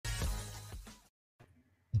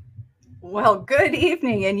Well, good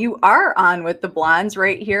evening. And you are on with the Blondes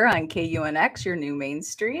right here on KUNX, your new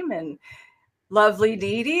mainstream. And lovely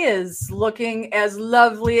Dee Dee is looking as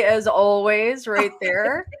lovely as always right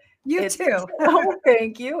there. You It's too. oh,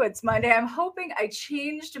 thank you. It's Monday. I'm hoping I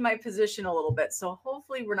changed my position a little bit. So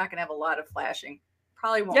hopefully we're not going to have a lot of flashing.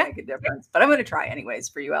 Probably won't Yeah. make a difference, but I'm going to try anyways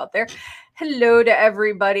for you out there. Hello to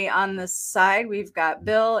everybody on the side. We've got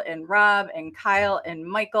Bill and Rob and Kyle and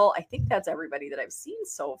Michael. I think that's everybody that I've seen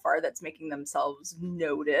so far that's making themselves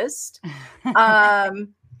noticed. Yeah,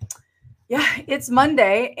 it's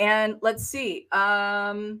Monday, and let's see.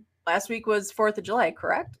 Last week was 4th of July,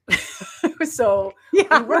 correct? So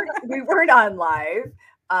Yeah. we weren't on live,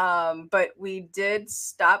 but we did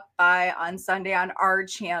stop by on Sunday on our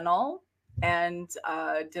channel and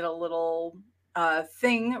did a little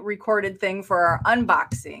recorded thing for our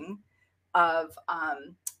unboxing of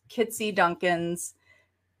Kitsy Duncan's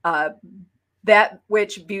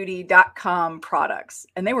thatwitchbeauty.com products,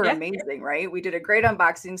 and they were amazing, right? We did a great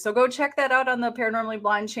unboxing, so go check that out on the Paranormally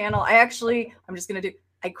Blonde channel.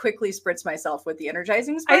 I quickly spritzed myself with the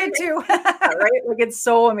energizing spray. I did too. Right, like it's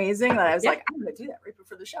so amazing that I was like, I'm gonna do that right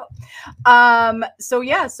before the show. So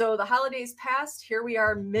the holidays passed. Here we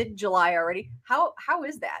are, mid-July already. How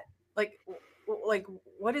is that? Like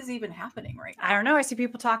what is even happening right now? I don't know. I see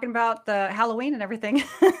people talking about the Halloween and everything.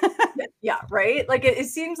 Yeah, right. Like it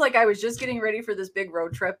seems like I was just getting ready for this big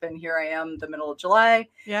road trip, and here I am, the middle of July.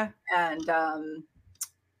 Yeah. And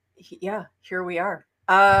here we are.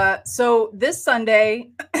 So this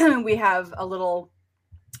Sunday we have a little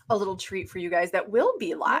treat for you guys that will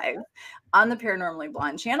be live on the Paranormally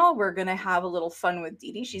Blonde channel. We're going to have a little fun with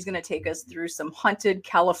Dee Dee. She's going to take us through some haunted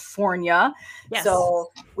California. Yes.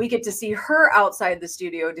 So we get to see her outside the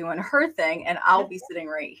studio doing her thing, and I'll be sitting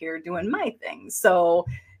right here doing my thing. So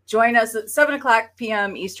join us at 7:00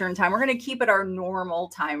 p.m. Eastern time. We're going to keep it our normal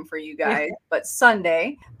time for you guys, but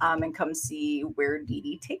Sunday, and come see where Dee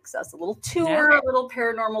Dee takes us. A little tour, a little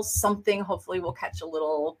paranormal something. Hopefully we'll catch a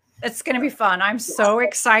little. It's going to be fun. I'm so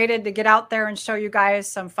excited to get out there and show you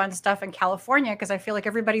guys some fun stuff in California, because I feel like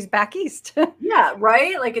everybody's back east. Yeah,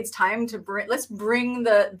 right? Like it's time to let's bring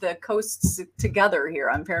the coasts together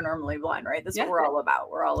here on Paranormally Blind, right? That's what we're all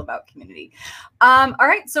about. We're all about community. All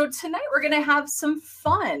right, so tonight we're going to have some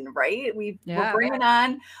fun, right? We're bringing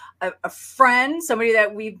on a friend, somebody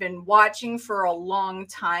that we've been watching for a long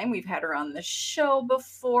time. We've had her on the show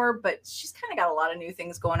before, but she's kind of got a lot of new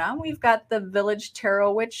things going on. We've got the Village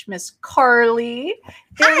Tarot Witch, Miss Carly.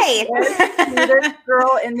 Hi. Cutest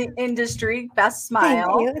girl in the industry. Best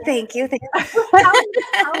smile. Thank you. How have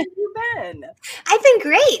you been? I've been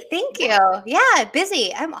great. Thank you. Yeah,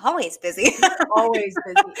 busy. I'm always busy. Always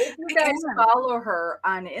busy. If you guys follow her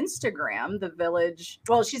on Instagram, the Village,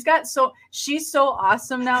 well, she's so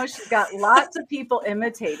awesome now. She's got lots of people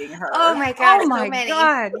imitating her. Oh my God. Oh my so many.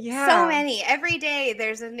 God. Yeah. So many. Every day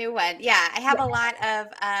there's a new one. Yeah. I have a lot of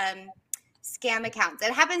scam accounts.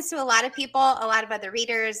 It happens to a lot of people, a lot of other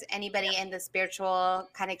readers, anybody in the spiritual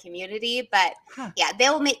kind of community. But yeah,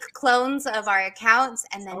 they'll make clones of our accounts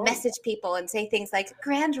and then message people and say things like,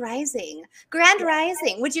 Grand Rising,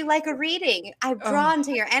 would you like a reading? I'm drawn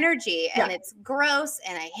to your energy, and it's gross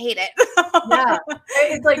and I hate it. Yeah.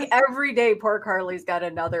 It's like every day poor Carly's got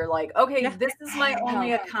another this is my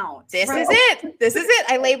only account. This is it.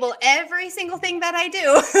 I label every single thing that I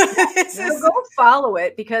do. Go follow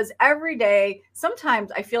it, because every day,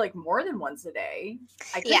 sometimes I feel like more than once a day.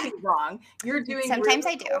 I could be wrong. You're doing sometimes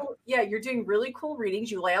really I do. Yeah, you're doing really cool readings.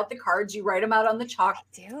 You lay out the cards, you write them out on the chalkboard.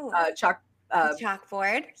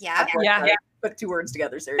 Yeah. Put two words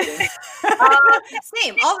together, seriously.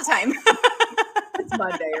 Same all the time. It's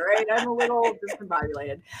Monday, right? I'm a little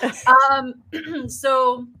discombobulated.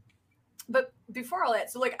 But before all that,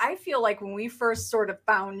 so I feel like when we first sort of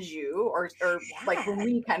found you, or like when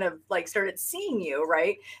we kind of started seeing you,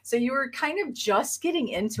 right? So you were kind of just getting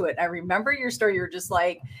into it. I remember your story. You were just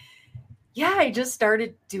like, yeah, I just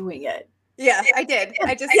started doing it. Yeah, I did.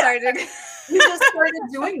 I just started. You just started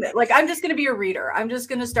doing it. Like, I'm just going to be a reader. I'm just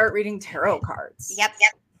going to start reading tarot cards. Yep.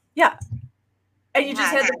 Yeah. And you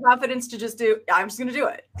just had the confidence to just I'm just going to do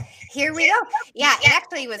it. Here we go. Yeah, it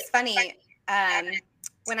actually was funny.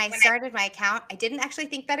 When I started my account, I didn't actually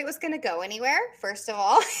think that it was going to go anywhere, first of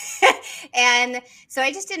all. And so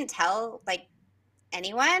I just didn't tell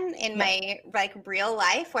anyone in my real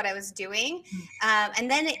life what I was doing. And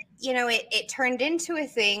then it turned into a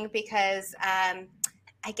thing because I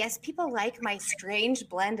guess people like my strange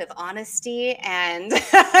blend of honesty and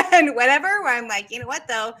and whatever, where I'm like, you know what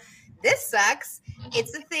though, this sucks.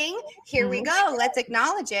 It's a thing. Here we go. Let's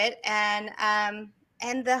acknowledge it. And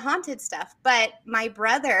the haunted stuff. But my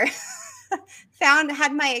brother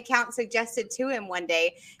had my account suggested to him one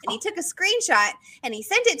day, and he took a screenshot and he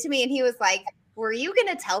sent it to me, and he was like, "Were you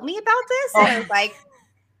going to tell me about this?" And I was like,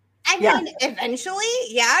 I mean, eventually,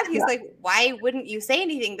 yeah. He's like, "Why wouldn't you say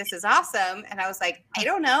anything? This is awesome." And I was like, "I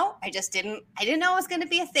don't know. I didn't know it was going to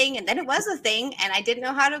be a thing. And then it was a thing. And I didn't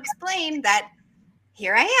know how to explain that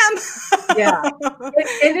here I am." Yeah,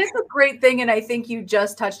 it is a great thing. And I think you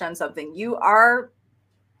just touched on something. You are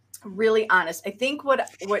really honest. I think what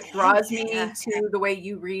draws me to the way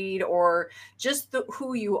you read, or just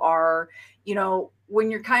who you are, you know, when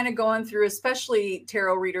you're kind of going through, especially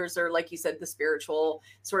tarot readers, or like you said, the spiritual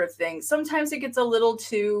sort of thing, sometimes it gets a little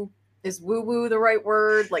too, is woo-woo the right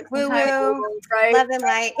word? Like woo-woo, right? Love and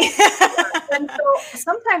light. And so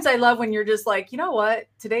sometimes I love when you're just like, you know what,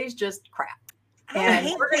 today's just crap. And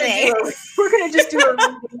we're gonna just do a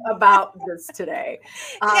reading about this today.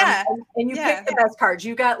 And you picked the best cards.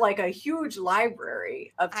 You got like a huge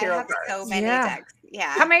library of tarot cards. So many decks.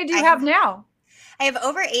 Yeah. How many do you have now? I have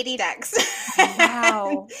over 80 decks.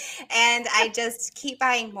 Wow. And I just keep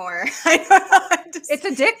buying more. I don't know. It's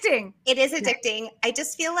addicting. It is addicting. I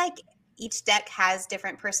just feel like each deck has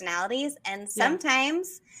different personalities, and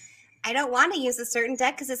sometimes I don't want to use a certain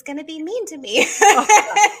deck because it's going to be mean to me.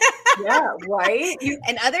 Yeah, right.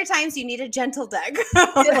 And other times you need a gentle deck.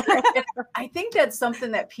 I think that's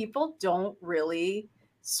something that people don't really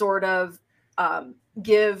sort of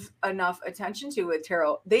give enough attention to with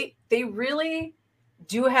tarot. They really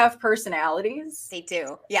do have personalities. They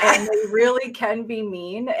do. Yeah. And they really can be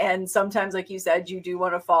mean. And sometimes, like you said, you do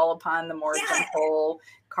want to fall upon the more gentle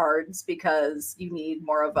cards because you need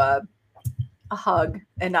more of a hug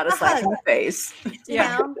and not a slap in the face. You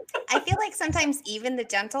know, I feel like sometimes even the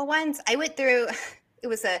gentle ones, I went through,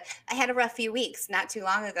 I had a rough few weeks not too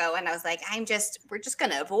long ago, and I was like, we're just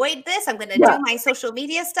going to avoid this. I'm going to do my social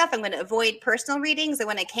media stuff. I'm going to avoid personal readings. And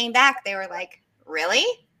when I came back, they were like, "Really?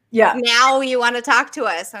 Yeah. Now you want to talk to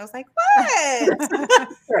us?" I was like, "What?"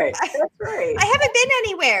 That's right. That's right. I haven't been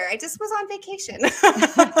anywhere. I just was on vacation.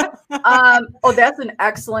 That's an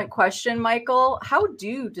excellent question, Michael. How do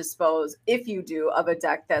you dispose, if you do, of a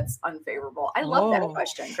deck that's unfavorable? I love that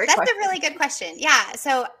question. Great question. That's a really good question. Yeah.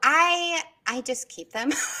 So I just keep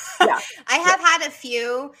them. I have had a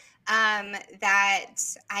few that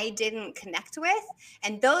I didn't connect with,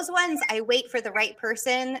 and those ones I wait for the right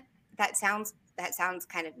person. That sounds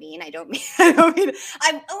kind of mean. I don't mean I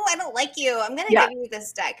don't like you, I'm gonna give you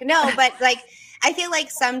this deck. No, but like I feel like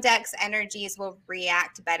some decks energies will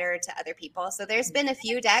react better to other people. So there's been a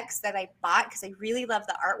few decks that I bought because I really love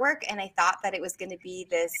the artwork, and I thought that it was going to be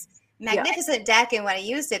this magnificent deck, and when I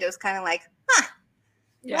used it, it was kind of like,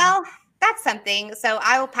 well, that's something. So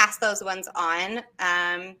I will pass those ones on.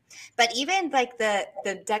 But even like the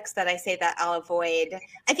decks that I say that I'll avoid,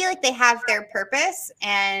 I feel like they have their purpose.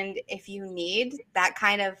 And if you need that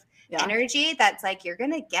kind of energy, that's like, you're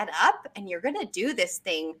going to get up and you're going to do this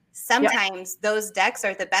thing. Sometimes those decks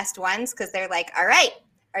are the best ones because they're like, "All right,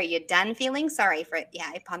 are you done feeling sorry for it?" Yeah,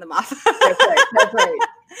 I pawn them off. That's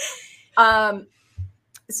right.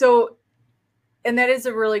 So, and that is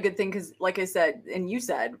a really good thing because, like I said, and you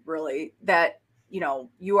said really that, you know,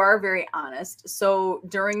 you are very honest. So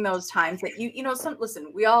during those times that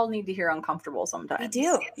listen, we all need to hear uncomfortable sometimes. We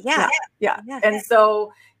do. Yeah. And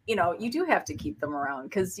so, you know, you do have to keep them around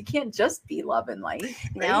because you can't just be love and light.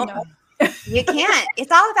 Right? No, you can't.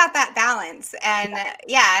 It's all about that balance. And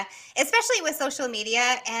especially with social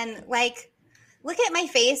media, and like, look at my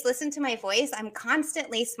face, listen to my voice. I'm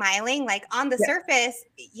constantly smiling. Like on the surface,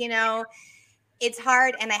 you know, it's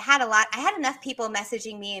hard. And I had enough people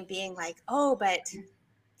messaging me and being like, "Oh, but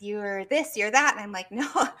you're this, you're that." And I'm like, no.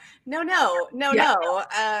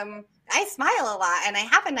 I smile a lot and I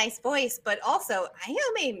have a nice voice, but also I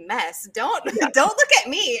am a mess. Don't look at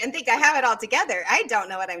me and think I have it all together. I don't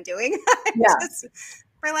know what I'm doing. I'm just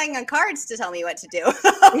relying on cards to tell me what to do.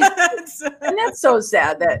 And that's so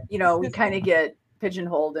sad that, you know, we kind of get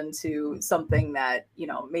pigeonholed into something that, you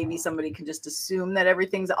know, maybe somebody can just assume that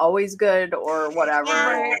everything's always good or whatever.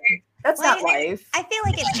 Yeah. That's not life. I feel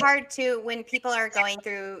like it's hard too when people are going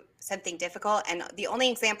through something difficult, and the only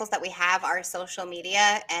examples that we have are social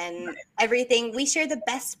media and everything. We share the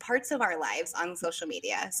best parts of our lives on social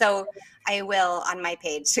media. So I will on my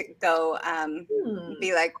page go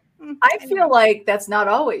be like, I feel like that's not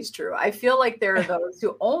always true. I feel like there are those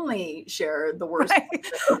who only share the worst.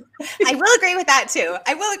 I will agree with that too.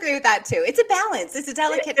 It's a balance. It's a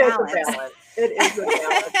delicate balance. It is a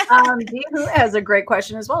balance. Dehu has a great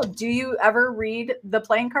question as well. Do you ever read the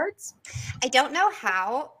playing cards? I don't know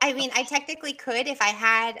how. I mean, I technically could. If I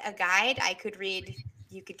had a guide, I could read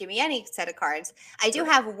you could give me any set of cards. I do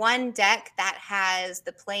have one deck that has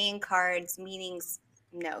the playing cards meanings.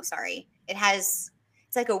 No, sorry. It's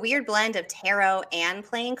like a weird blend of tarot and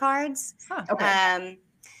playing cards. Huh. Okay.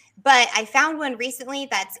 But I found one recently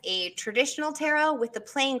that's a traditional tarot with the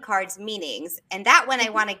playing cards meanings. And that one I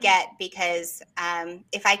want to get because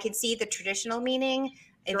if I could see the traditional meaning,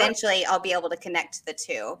 eventually I'll be able to connect the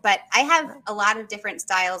two. But I have a lot of different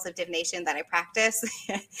styles of divination that I practice.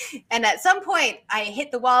 And at some point I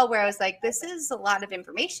hit the wall where I was like, this is a lot of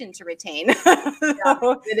information to retain.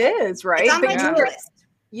 It is, right? It's on my to-do list.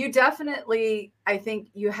 You definitely, I think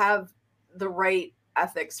you have the right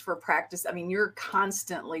ethics for practice. I mean, you're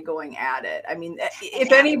constantly going at it. I mean,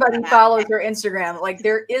 if anybody follows your Instagram, like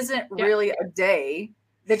there isn't really a day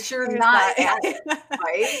that you're not at it,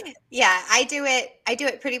 right? Yeah, I do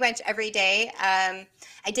it pretty much every day. I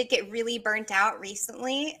did get really burnt out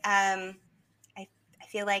recently. I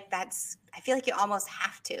feel like you almost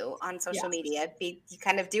have to on social media. You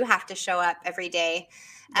kind of do have to show up every day.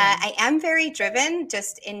 I am very driven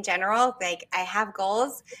just in general. Like I have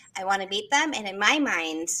goals, I want to meet them. And in my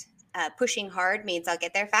mind, pushing hard means I'll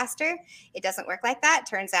get there faster. It doesn't work like that,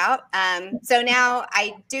 turns out. So now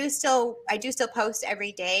I do still post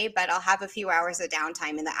every day, but I'll have a few hours of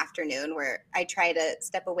downtime in the afternoon where I try to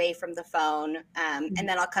step away from the phone. And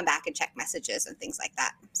then I'll come back and check messages and things like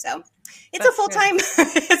that. So it's a full-time,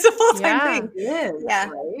 it's a full-time thing. It is,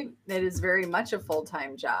 right? It is very much a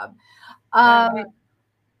full-time job.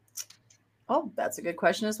 Oh, that's a good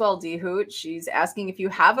question as well, D Hoot. She's asking if you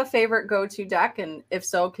have a favorite go-to deck, and if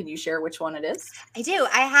so, can you share which one it is? I do.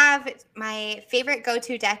 I have my favorite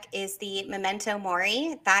go-to deck is the Memento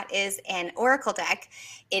Mori. That is an Oracle deck.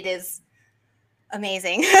 It is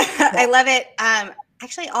amazing. I love it.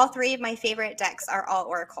 Actually, all three of my favorite decks are all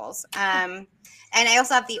oracles. And I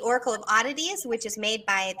also have the Oracle of Oddities, which is made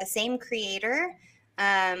by the same creator.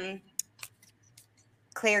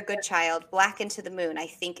 Claire Goodchild, Black into the Moon, I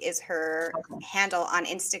think is her handle on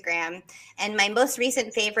Instagram. And my most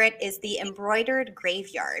recent favorite is the Embroidered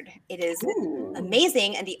Graveyard. It is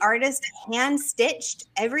amazing. And the artist hand-stitched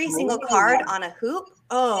every single card on a hoop.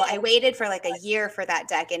 Oh, I waited for like a year for that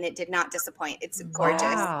deck and it did not disappoint. It's gorgeous.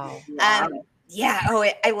 Wow. Yeah. Oh,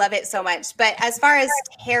 I love it so much. But as far as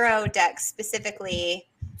tarot decks specifically,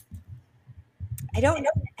 I don't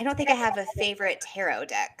think I have a favorite tarot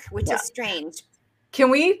deck, which is strange. Can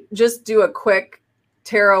we just do a quick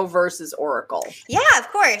tarot versus oracle? Yeah, of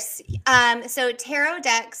course. So tarot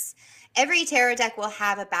decks, every tarot deck will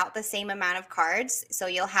have about the same amount of cards. So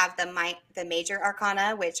you'll have the major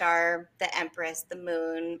arcana, which are the Empress, the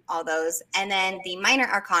Moon, all those. And then the minor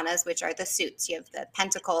arcanas, which are the suits. You have the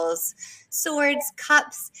Pentacles, Swords,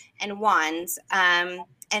 Cups, and Wands. And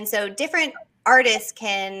so different artists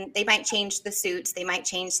they might change the suits, they might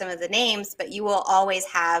change some of the names, but you will always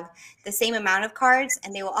have the same amount of cards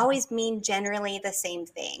and they will always mean generally the same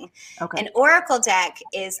thing. An oracle deck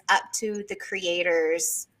is up to the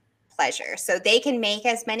creator's pleasure. So they can make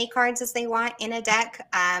as many cards as they want in a deck.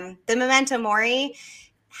 The Memento Mori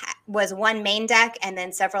was one main deck and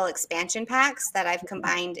then several expansion packs that I've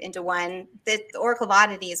combined into one. The Oracle of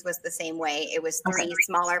Oddities was the same way. It was 3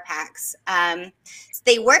 smaller packs.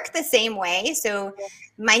 They work the same way. So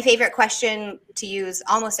my favorite question to use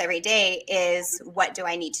almost every day is, what do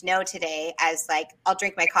I need to know today? As like, I'll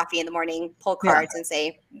drink my coffee in the morning, pull cards and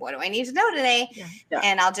say, what do I need to know today?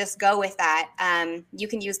 And I'll just go with that. You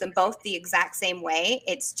can use them both the exact same way.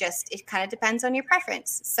 It kind of depends on your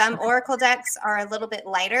preference. Some Oracle decks are a little bit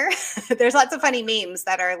lighter. There's lots of funny memes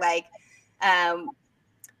that are like,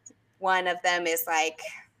 one of them is like,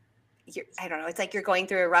 I don't know, it's like you're going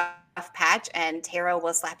through a rough patch and tarot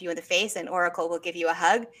will slap you in the face and oracle will give you a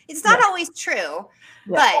hug. It's not always true,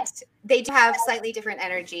 but they do have slightly different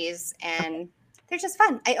energies and they're just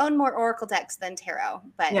fun. I own more oracle decks than tarot,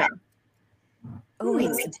 but it's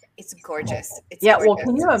gorgeous. It's gorgeous. Well,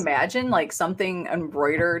 can you imagine like something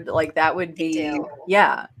embroidered like that would be,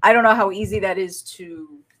 I don't know how easy that is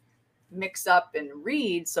to mix up and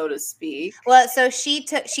read, so to speak. Well, so she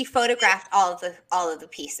photographed all of the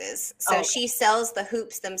pieces. So she sells the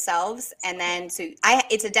hoops themselves, and then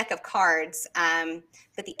it's a deck of cards,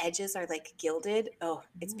 but the edges are like gilded. Oh,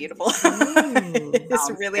 it's beautiful.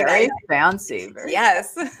 It's really very nice. Fancy.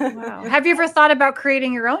 Yes. Wow. Have you ever thought about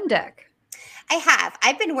creating your own deck? I have.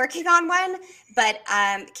 I've been working on one, but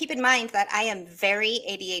keep in mind that I am very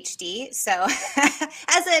ADHD. So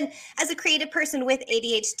as a creative person with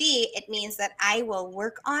ADHD, it means that I will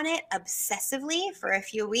work on it obsessively for a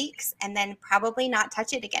few weeks and then probably not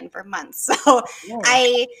touch it again for months. So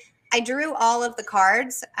I drew all of the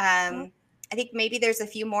cards. I think maybe there's a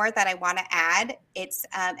few more that I want to add. It's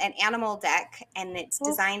an animal deck, and it's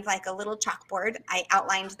designed like a little chalkboard. I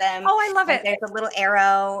outlined them. Oh, I love it. There's a little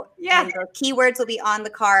arrow. Yeah. And the keywords will be on the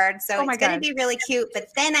card. So it's going to be really cute. But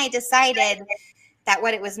then I decided that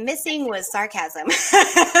what it was missing was sarcasm.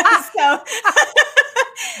 So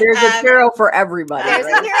there's a hero for everybody. There's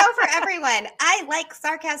a hero for everyone. I like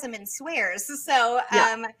sarcasm and swears. So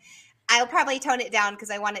I'll probably tone it down because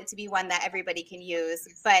I want it to be one that everybody can use.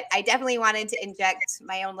 But I definitely wanted to inject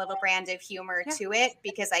my own little brand of humor to it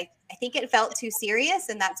because I think it felt too serious,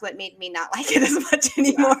 and that's what made me not like it as much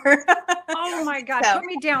anymore. Oh my God. So, put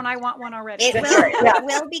me down. I want one already. It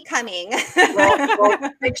will be coming.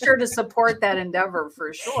 We'll make sure to support that endeavor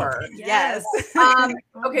for sure. Yes.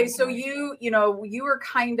 Okay. So you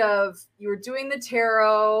were doing the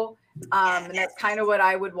tarot. And that's kind of what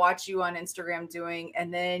I would watch you on Instagram doing.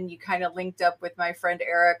 And then you kind of linked up with my friend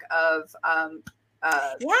Eric of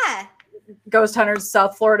Ghost Hunters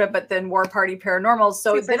South Florida, but then War Party Paranormal.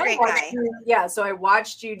 So then I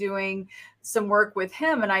watched you doing some work with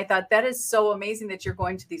him, and I thought that is so amazing that you're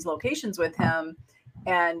going to these locations with him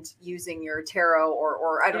and using your tarot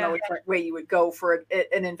or I don't know which way you would go for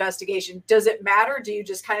an investigation. Does it matter? Do you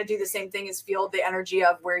just kind of do the same thing as feel the energy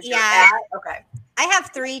of where you're at? Okay. I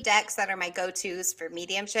have 3 decks that are my go-tos for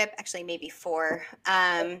mediumship, actually maybe 4.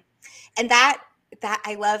 And that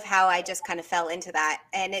I love how I just kind of fell into that.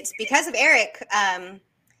 And it's because of Eric.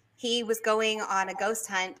 He was going on a ghost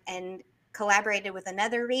hunt and collaborated with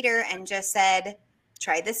another reader and just said,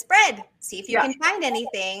 try this spread, see if you can find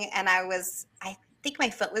anything. And I think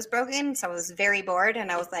my foot was broken, so I was very bored,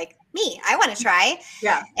 and I was like, I want to try.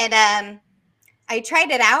 Yeah. And I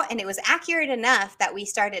tried it out, and it was accurate enough that we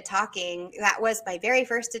started talking. That was my very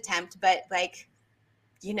first attempt, but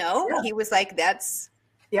he was like, that's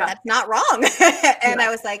not wrong. And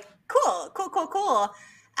I was like, cool.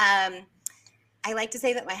 I like to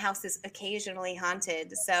say that my house is occasionally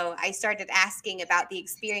haunted. So I started asking about the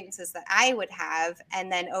experiences that I would have.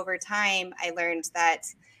 And then over time, I learned that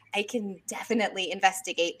I can definitely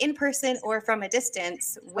investigate in person or from a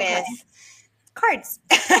distance with cards.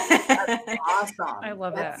 That's awesome. I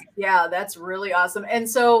love that. Yeah, that's really awesome. And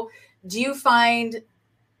so do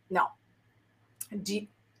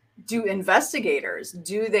investigators,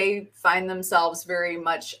 do they find themselves very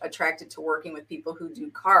much attracted to working with people who do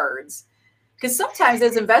cards? Because sometimes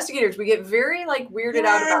as investigators, we get very weirded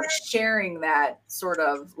out about sharing that sort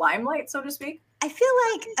of limelight, so to speak. I feel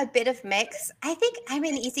like a bit of mix. I think I'm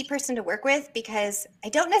an easy person to work with because I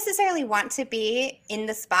don't necessarily want to be in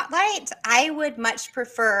the spotlight. I would much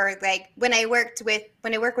prefer, when I work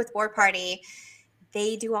with War Party,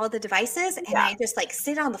 they do all the devices and I just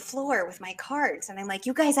sit on the floor with my cards and I'm like,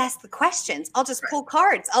 you guys ask the questions. I'll just pull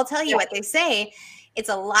cards. I'll tell you what they say. It's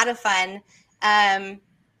a lot of fun.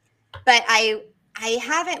 But I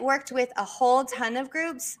haven't worked with a whole ton of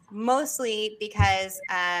groups, mostly because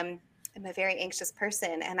I'm a very anxious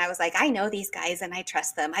person. And I was like, I know these guys and I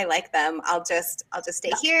trust them. I like them. I'll just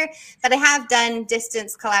stay here. But I have done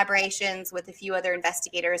distance collaborations with a few other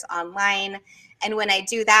investigators online. And when I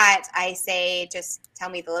do that, I say, just tell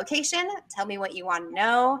me the location, tell me what you want to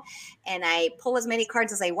know. And I pull as many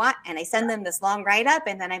cards as I want and I send them this long write-up.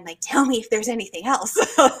 And then I'm like, tell me if there's anything else.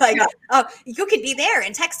 Oh, you could be there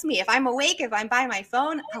and text me. If I'm awake, if I'm by my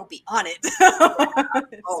phone, I'll be on it.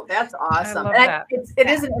 Oh, that's awesome. I love that. It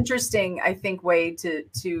is an interesting, I think, way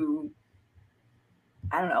to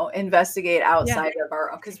I don't know, investigate outside of our,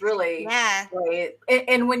 because really, right.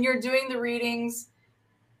 And when you're doing the readings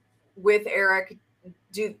with Eric,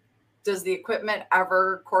 does the equipment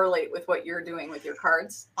ever correlate with what you're doing with your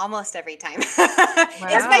cards? Almost every time.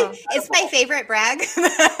 It's my favorite brag.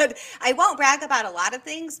 I won't brag about a lot of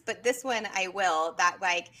things, but this one I will. That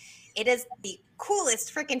it is the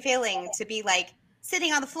coolest freaking feeling to be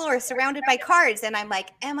sitting on the floor surrounded by cards, and I'm like,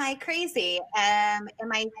 am I crazy? Am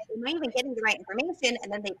I even getting the right information?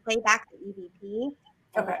 And then they play back the EVP.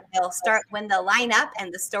 Okay. They'll start when they'll line up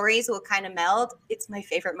and the stories will kind of meld. It's my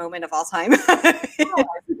favorite moment of all time. I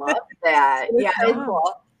love that. Yeah. So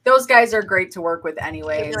cool. Those guys are great to work with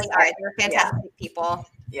anyway. They really are. They're fantastic people.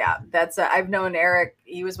 Yeah. That's I've known Eric.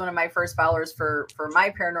 He was one of my first followers for my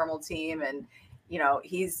paranormal team. And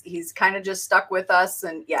he's kind of just stuck with us.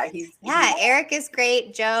 And Eric is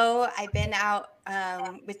great. Joe, I've been out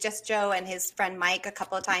with just Joe and his friend Mike a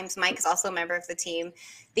couple of times. Mike is also a member of the team.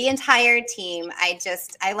 The entire team,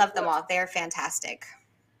 I love them all. They're fantastic.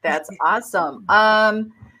 That's awesome.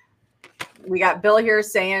 We got Bill here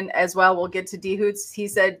saying as well, we'll get to D Hoots. He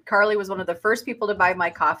said Carly was one of the first people to buy my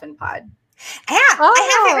coffin pod. Yeah,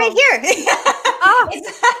 I have it right here.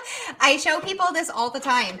 I show people this all the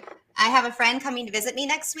time. I have a friend coming to visit me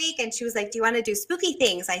next week, and she was like, do you want to do spooky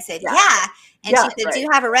things? I said, yeah. And she said, do you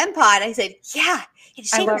have a REM pod? I said, yeah. And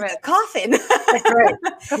she was a coffin. That's right.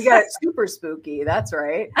 You got it super spooky. That's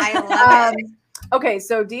right. I love it. Okay,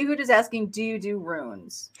 so D-Hood is asking, do you do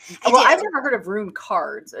runes? I've never heard of rune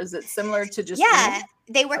cards. Is it similar to just runes?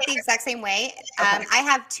 They work the exact same way. I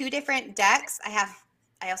have 2 different decks.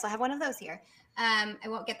 I also have one of those here. I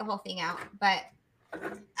won't get the whole thing out, but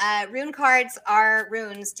rune cards are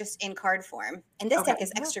runes just in card form. And this deck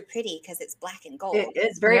is extra pretty because it's black and gold.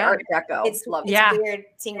 It's very Art Deco. It's weird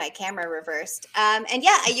seeing my camera reversed. And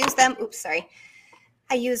I use them. Oops, sorry.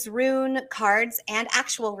 I use rune cards and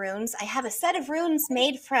actual runes. I have a set of runes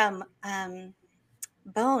made from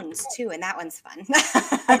bones too, and that one's fun.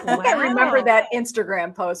 I remember that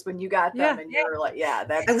Instagram post when you got them, and you were like,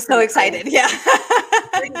 that's I was so excited. Crazy.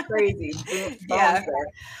 Pretty crazy.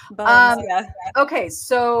 Bones, Okay,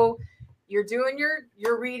 so you're doing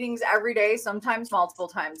your readings every day, sometimes multiple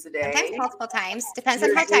times a day. Sometimes multiple times. Depends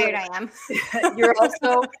on how tired I am.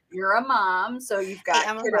 You're a mom, so you've got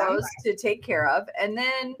kiddos to take care of. And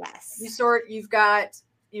then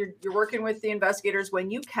you're working with the investigators when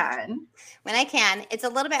you can. When I can. It's a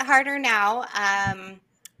little bit harder now.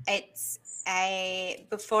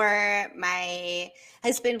 Before my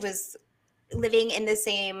husband was living in the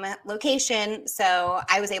same location, so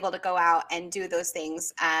I was able to go out and do those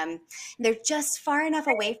things. They're just far enough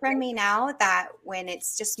away from me now that when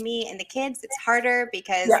it's just me and the kids, it's harder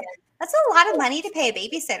because that's a lot of money to pay a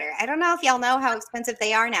babysitter. I don't know if y'all know how expensive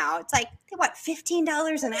they are now. It's like, what,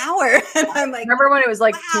 $15 an hour? And I'm like, remember when it was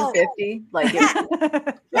like $2.50? Like,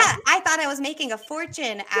 I thought I was making a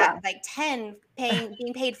fortune at like 10,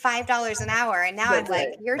 being paid $5 an hour, and now I'm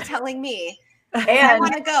like, you're telling me. And I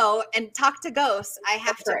want to go and talk to ghosts. I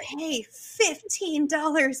have to pay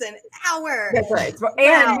 $15 an hour. That's right.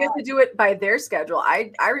 And you have to do it by their schedule.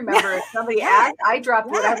 I remember if somebody asked, I dropped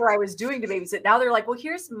whatever I was doing to babysit. Now they're like, well,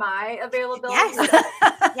 here's my availability.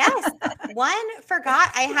 Yes. One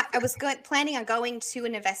forgot. I was planning on going to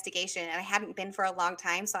an investigation, and I hadn't been for a long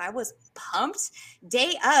time, so I was pumped.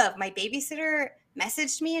 Day of, my babysitter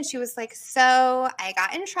messaged me, and she was like, so I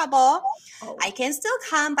got in trouble. I can still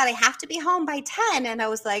come, but I have to be home by 10. And I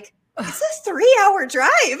was like, it's a 3-hour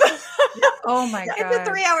drive. Oh my God. It's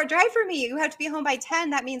a 3-hour drive for me. You have to be home by 10.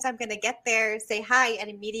 That means I'm going to get there, say hi, and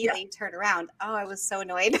immediately turn around. Oh, I was so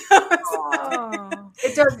annoyed.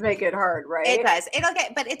 It does make it hard, right? It does.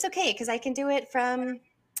 But it's okay because I can do it from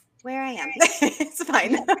where I am. It's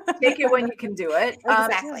fine. Take it when you can do it.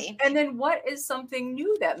 Exactly. And then what is something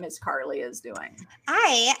new that Miss Carly is doing?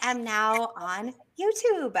 I am now on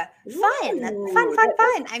YouTube.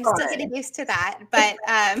 Fun. I'm still getting used to that. But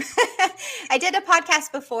I did a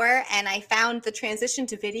podcast before, and I found the transition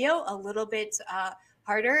to video a little bit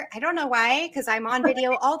harder. I don't know why, because I'm on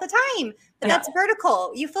video all the time. But that's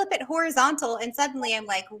vertical. You flip it horizontal, and suddenly I'm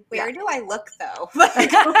like, where do I look, though?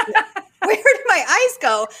 Where do my eyes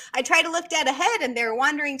go? I try to look dead ahead, and they're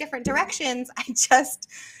wandering different directions.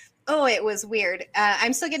 It was weird.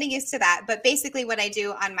 I'm still getting used to that. But basically what I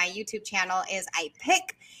do on my YouTube channel is I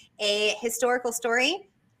pick a historical story.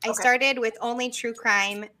 I started with only true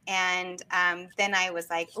crime, and then I was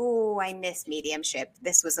like, I miss mediumship.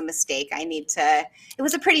 This was a mistake. It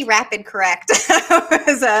was a pretty rapid correct.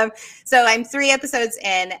 So I'm 3 episodes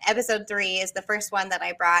in. Episode 3 is the first one that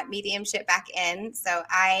I brought mediumship back in. So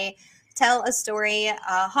I tell a story,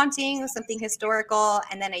 a haunting, something historical,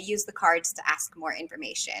 and then I use the cards to ask more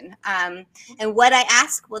information. And what I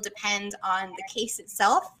ask will depend on the case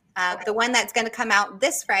itself. The one that's going to come out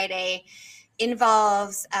this Friday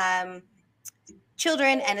involves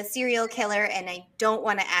children and a serial killer, and I don't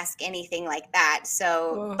want to ask anything like that.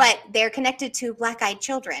 So, but they're connected to black-eyed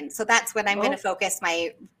children. So that's what I'm going to focus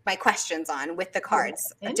my questions on with the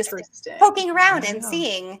cards. Just poking around and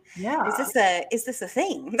seeing, is this a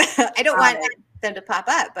thing? I don't want them to pop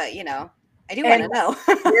up, but I do want to know.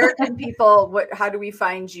 Where can people, how do we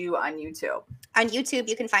find you on YouTube? On YouTube,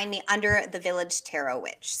 you can find me under The Village Tarot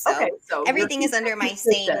Witch. So everything is under my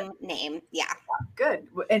same name. Yeah. Good.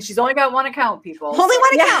 And she's only got one account, people. Only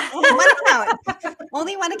one account. Only one account.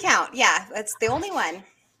 Only one account. Yeah, that's the only one.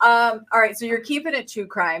 All right. So you're keeping it true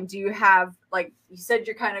crime. Do you have, like you said,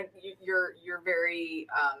 you're very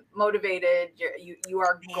motivated. You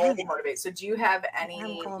are goal motivated. So do you have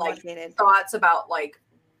any thoughts about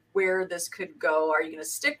where this could go? Are you going to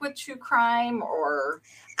stick with true crime, or?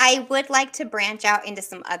 I would like to branch out into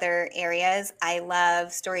some other areas. I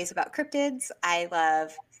love stories about cryptids. I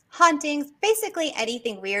love hauntings. Basically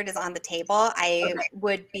anything weird is on the table. I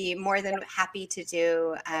would be more than happy to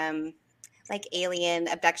do like alien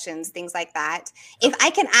abductions, things like that. If I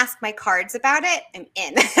can ask my cards about it, I'm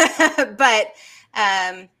in. But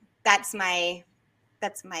that's my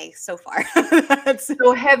so far.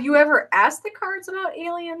 So have you ever asked the cards about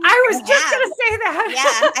aliens? I was just going to say that.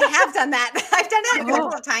 Yeah, I have done that. I've done it a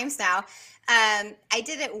couple of times now. I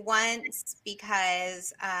did it once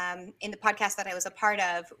because in the podcast that I was a part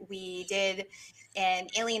of, we did an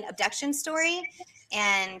alien abduction story,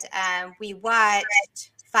 and we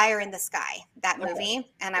watched Fire in the Sky, that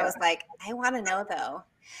movie. And I was like, I want to know, though.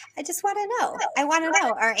 I just want to know. I want to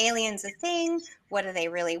know, are aliens a thing? What do they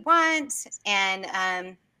really want?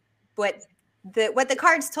 And what the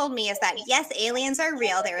cards told me is that, yes, aliens are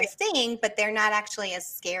real. They're a thing, but they're not actually as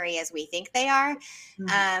scary as we think they are.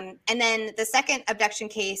 And then the second abduction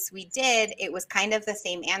case we did, it was kind of the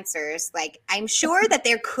same answers. Like, I'm sure that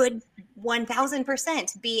there could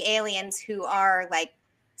 1000% be aliens who are like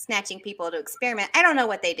snatching people to experiment. I don't know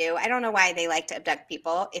what they do. I don't know why they like to abduct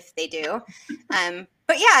people if they do.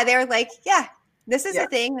 But yeah, they're like, yeah, this is a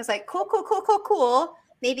thing. It's like, cool.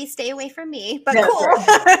 Maybe stay away from me, but cool. Right.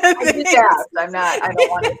 I just asked. I don't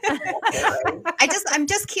want to. I'm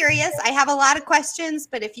just curious. I have a lot of questions,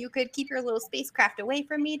 but if you could keep your little spacecraft away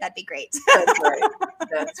from me, that'd be great. That's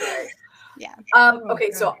right. Yeah.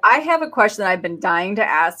 Okay, so I have a question that I've been dying to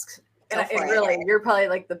ask. And really, you're probably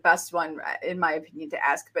like the best one, in my opinion, to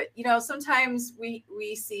ask. But, you know, sometimes we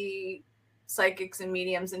see psychics and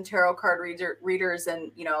mediums and tarot card readers.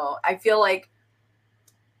 And, you know, I feel like,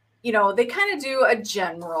 you know, they kind of do a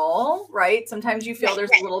general, right? Sometimes you feel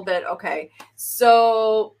there's a little bit. Okay.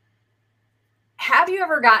 So have you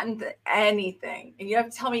ever gotten anything, and you have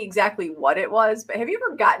to tell me exactly what it was, but have you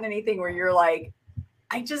ever gotten anything where you're like,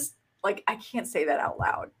 I can't say that out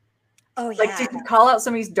loud? Oh, yeah. Like, did you call out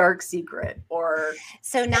somebody's dark secret or?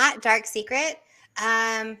 So not dark secret.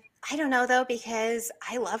 I don't know, though, because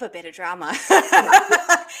I love a bit of drama.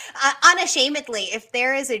 Unashamedly, if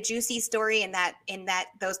there is a juicy story in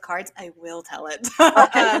those cards, I will tell it.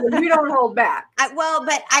 Okay, so you don't hold back.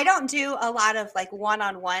 But I don't do a lot of like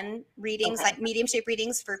one-on-one readings, like mediumship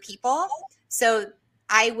readings for people. So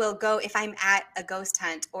I will go if I'm at a ghost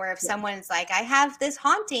hunt, or if someone's like, I have this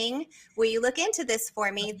haunting, will you look into this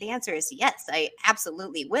for me? The answer is yes, I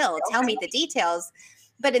absolutely will. Tell me the details.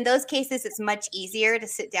 But in those cases, it's much easier to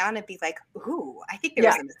sit down and be like, ooh, I think there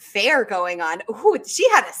was an affair going on. Ooh, she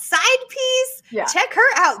had a side piece. Yeah. Check her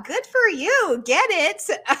out. Good for you. Get it.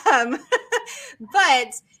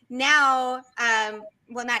 But now,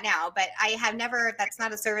 well, not now, but I have never, that's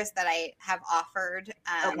not a service that I have offered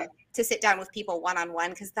to sit down with people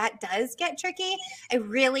one-on-one, because that does get tricky. I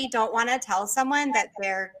really don't want to tell someone that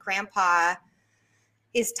their grandpa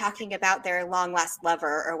is talking about their long lost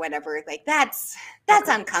lover or whatever. Like that's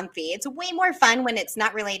uncomfy. It's way more fun when it's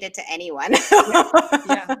not related to anyone.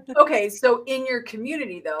 Yeah. Okay. So in your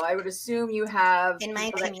community, though, I would assume you have in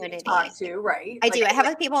my community talk to, right? I do. I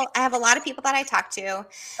have a lot of people that I talk to.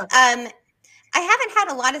 Okay. I haven't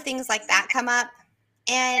had a lot of things like that come up.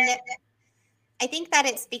 And I think that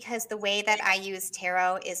it's because the way that I use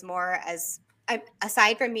tarot is more as,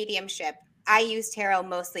 aside from mediumship, I use tarot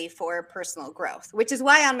mostly for personal growth, which is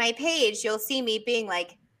why on my page, you'll see me being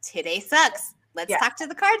like, today sucks. Let's talk to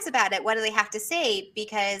the cards about it. What do they have to say?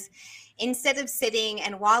 Because instead of sitting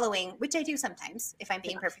and wallowing, which I do sometimes, if I'm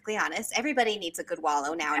being perfectly honest, everybody needs a good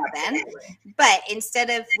wallow now and then. But instead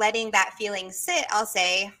of letting that feeling sit, I'll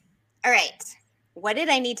say, all right, what did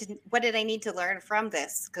I need to learn from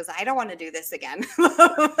this? Because I don't want to do this again.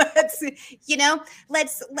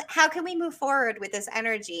 How can we move forward with this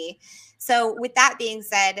energy? So with that being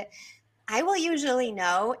said, I will usually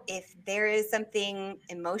know if there is something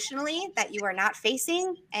emotionally that you are not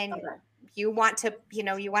facing and you want to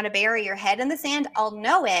bury your head in the sand. I'll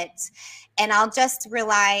know it. And I'll just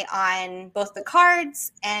rely on both the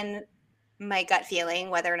cards and my gut feeling,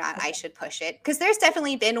 whether or not I should push it. Because there's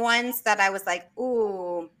definitely been ones that I was like,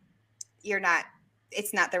 ooh,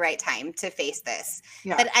 it's not the right time to face this.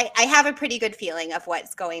 Yeah. But I have a pretty good feeling of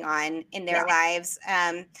what's going on in their lives.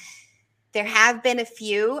 There have been a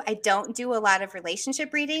few. I don't do a lot of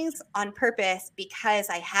relationship readings on purpose because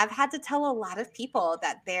I have had to tell a lot of people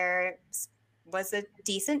that there was a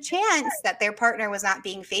decent chance that their partner was not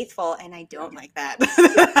being faithful, and I don't like that.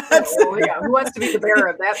 Who wants to be the bearer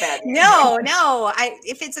of that bad news? No.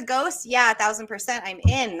 If it's a ghost, 1000%, I'm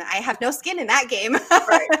in. I have no skin in that game.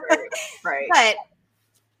 Right. But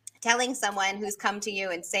telling someone who's come to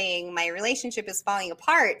you and saying my relationship is falling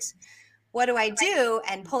apart, what do I do?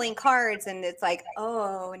 And pulling cards, and it's like,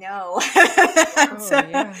 oh no.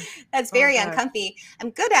 That's very uncomfy.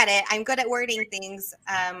 I'm good at it. I'm good at wording things.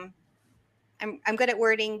 I'm good at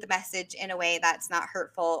wording the message in a way that's not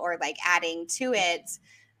hurtful or like adding to it.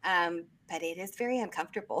 But it is very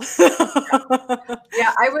uncomfortable.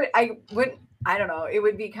 Yeah, I don't know. It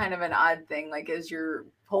would be kind of an odd thing, like as you're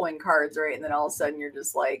pulling cards, right? And then all of a sudden you're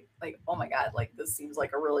just like, oh my God, like this seems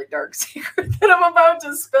like a really dark secret that I'm about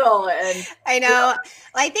to spill. And I know. Well,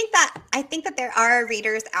 I think that there are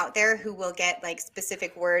readers out there who will get like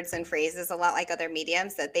specific words and phrases, a lot like other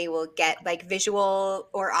mediums, that they will get like visual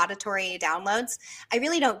or auditory downloads. I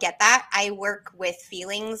really don't get that. I work with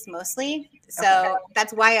feelings mostly. So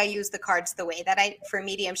that's why I use the cards the way that for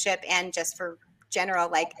mediumship and just for general,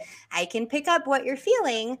 like I can pick up what you're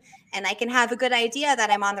feeling and I can have a good idea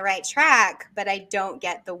that I'm on the right track, but I don't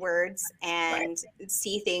get the words and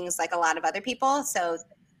see things like a lot of other people. So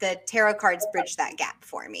the tarot cards bridge that gap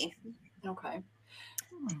for me. Okay.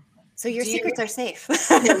 So your secrets are safe.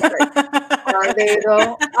 Are they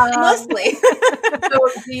though? Mostly. So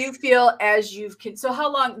do you feel so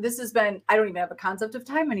how long this has been? I don't even have a concept of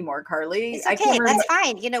time anymore, Carly. It's okay. That's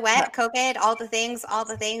fine. You know what? COVID, all the things.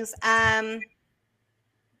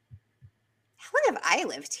 How long have I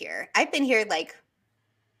lived here? I've been here like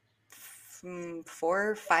 4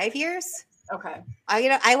 or 5 years. Okay.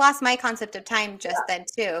 I lost my concept of time just then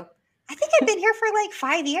too. I think I've been here for like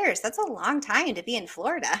 5 years. That's a long time to be in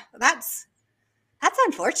Florida. That's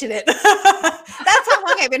unfortunate. That's how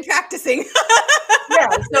long I've been practicing. Yeah.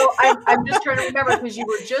 So I'm just trying to remember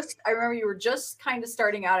because I remember you were just kind of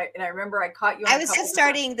starting out, and I remember I caught you. I was just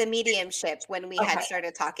starting the mediumship when we had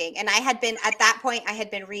started talking, and at that point I had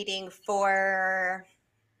been reading for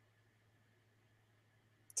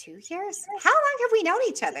 2 years. How long have we known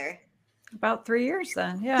each other? About 3 years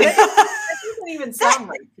then. Yeah. That doesn't even sound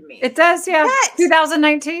right to me. It does. Yeah.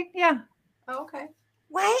 2019. Yeah. Oh, okay.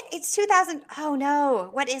 What? It's 2000. Oh no.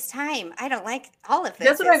 What is time? I don't like all of this.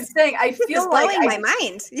 That's what I'm saying. I feel like blowing my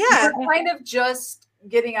mind. Yeah. You're kind of just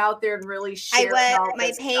getting out there and really sharing.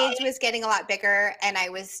 My page was getting a lot bigger, and I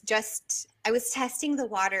was testing the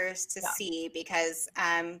waters to see, because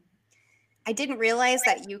I didn't realize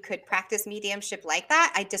that you could practice mediumship like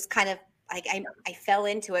that. I just kind of like I fell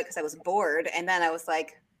into it because I was bored, and then I was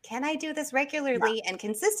like, can I do this regularly and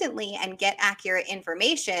consistently and get accurate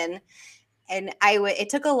information? And it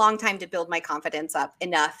took a long time to build my confidence up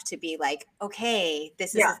enough to be like, okay,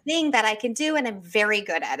 this is a thing that I can do, and I'm very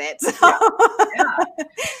good at it. So.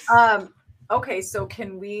 Okay, so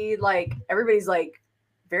can we, like, everybody's like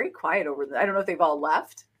very quiet over there. I don't know if they've all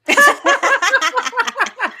left.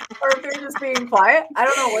 Or if they're just being quiet. I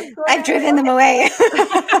don't know what's going on. I've driven them away.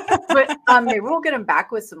 But maybe we'll get them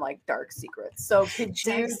back with some like dark secrets. So could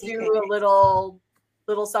you do a little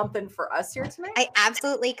something for us here tonight? I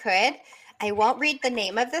absolutely could. I won't read the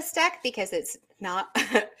name of this deck because it's not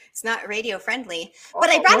radio friendly, but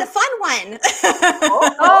I brought a fun one.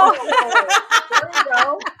 There you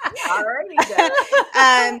go. All righty.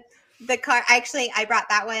 The card, actually, I brought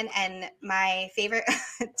that one, and my favorite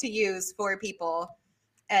to use for people,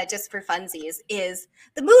 just for funsies, is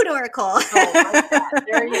the Mood Oracle. Oh,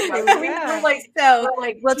 there you go.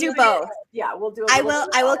 We'll do both. Yeah, we'll do. I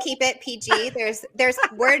will keep it PG. There's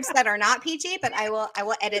words that are not PG, but I will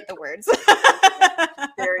edit the words.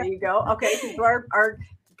 There you go. Okay,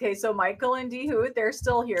 okay, so Michael and Dehoot, they're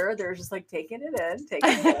still here. They're just like taking it in. So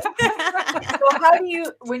how do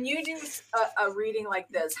you, when you do a reading like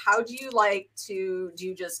this, how do you do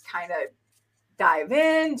you just kind of dive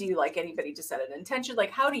in? Do you like anybody to set an intention? Like,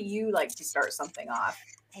 how do you like to start something off?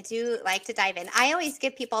 I do like to dive in. I always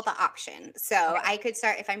give people the option. So I could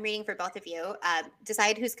start, if I'm reading for both of you,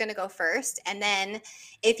 decide who's going to go first. And then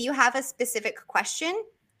if you have a specific question,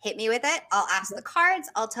 hit me with it. I'll ask the cards.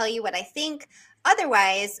 I'll tell you what I think.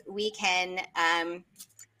 Otherwise, we can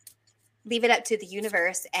leave it up to the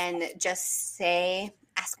universe and just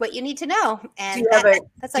ask what you need to know. And do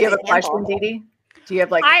you have a question, Dee Dee? Do you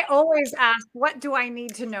have I always ask, what do I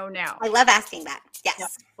need to know now? I love asking that. Yes. Yeah.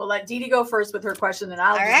 We'll let Dee Dee go first with her question, and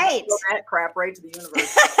I'll throw that crap right to the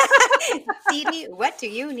universe. Dee Dee, what do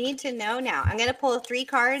you need to know now? I'm going to pull 3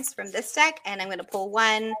 cards from this deck, and I'm going to pull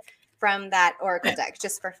 1 from that Oracle deck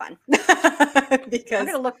just for fun. Because I'm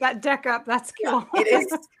going to look that deck up. That's cool.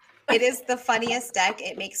 It is the funniest deck.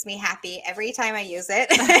 It makes me happy every time I use it.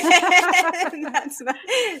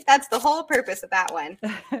 That's the whole purpose of that one.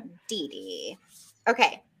 Dee Dee.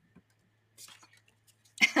 Okay.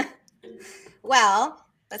 Well,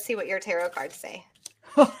 let's see what your tarot cards say.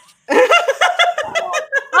 Uh-oh.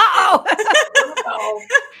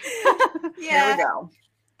 Yeah. Here we go.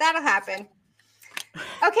 That'll happen.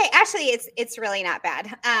 Okay, actually, it's really not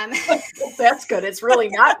bad. That's good. It's really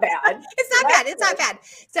not bad. It's not bad.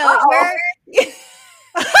 So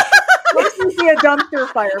Let me see a dumpster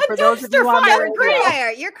fire for those of you on the radio.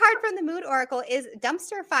 Fire. Your card from the Mood Oracle is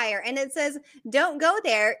dumpster fire, and it says, "Don't go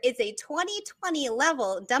there. It's a 2020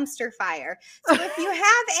 level dumpster fire." So if you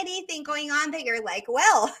have anything going on that you're like,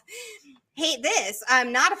 well, hate this,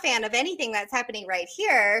 I'm not a fan of anything that's happening right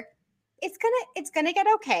here, it's gonna get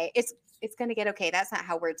okay. It's going to get okay. That's not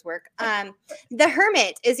how words work. The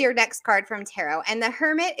Hermit is your next card from Tarot. And the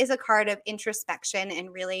Hermit is a card of introspection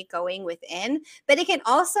and really going within. But it can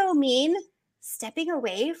also mean stepping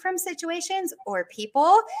away from situations or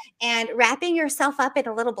people and wrapping yourself up in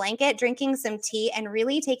a little blanket, drinking some tea, and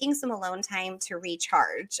really taking some alone time to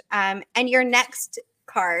recharge. And your next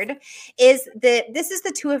card is this is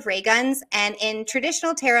the Two of Ray Guns, and in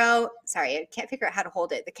traditional tarot, sorry, I can't figure out how to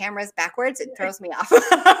hold it. The camera's backwards. It throws me off.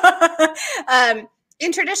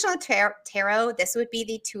 In traditional tarot, this would be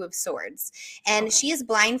the Two of Swords, and she is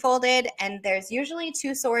blindfolded, and there's usually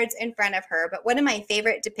two swords in front of her, but one of my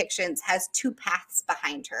favorite depictions has two paths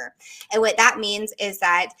behind her. And what that means is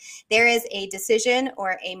that there is a decision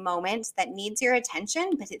or a moment that needs your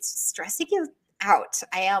attention, but it's stressing you out.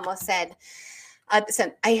 I almost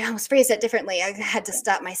phrased it differently. I had to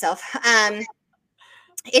stop myself.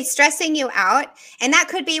 It's stressing you out, and that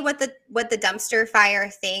could be what the dumpster fire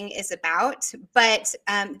thing is about. But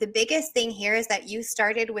the biggest thing here is that you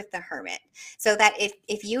started with the Hermit, so that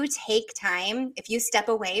if you take time, if you step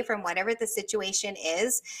away from whatever the situation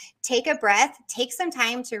is, take a breath, take some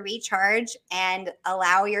time to recharge, and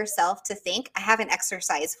allow yourself to think. I have an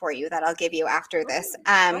exercise for you that I'll give you after this.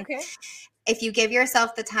 Okay. If you give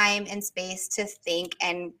yourself the time and space to think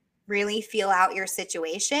and really feel out your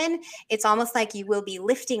situation, it's almost like you will be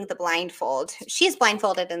lifting the blindfold. She's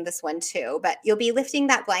blindfolded in this one too, but you'll be lifting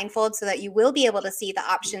that blindfold so that you will be able to see the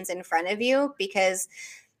options in front of you, because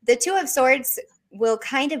the Two of Swords will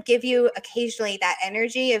kind of give you occasionally that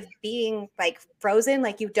energy of being like frozen,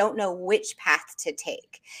 like you don't know which path to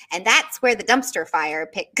take. And that's where the dumpster fire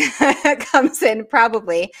pick comes in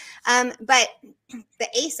probably. But the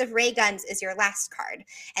Ace of Ray Guns is your last card.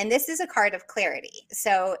 And this is a card of clarity.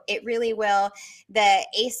 So it really will, the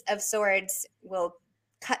Ace of Swords will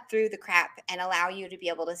cut through the crap and allow you to be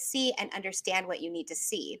able to see and understand what you need to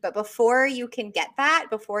see. But before you can get that,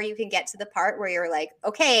 before you can get to the part where you're like,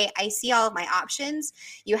 okay, I see all of my options,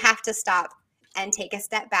 you have to stop and take a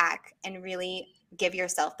step back and really give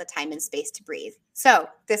yourself the time and space to breathe. So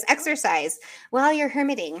this exercise, while you're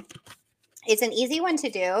hermiting, it's an easy one to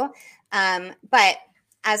do, but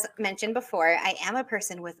as mentioned before, I am a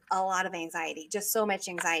person with a lot of anxiety, just so much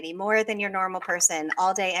anxiety, more than your normal person,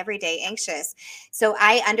 all day, every day, anxious. So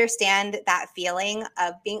I understand that feeling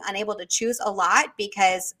of being unable to choose a lot,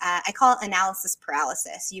 because I call it analysis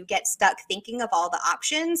paralysis. You get stuck thinking of all the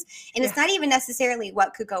options, and it's not even necessarily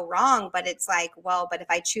what could go wrong, but it's like, well, but if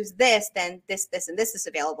I choose this, then this, and this is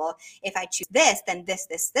available. If I choose this, then this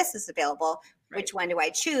is available. Right. Which one do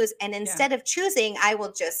I choose? And instead of choosing, I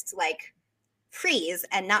will just like freeze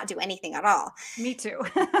and not do anything at all. Me too.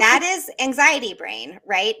 That is anxiety brain,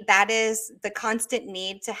 right? That is the constant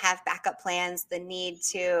need to have backup plans, the need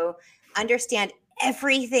to understand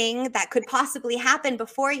everything that could possibly happen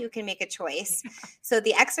before you can make a choice. So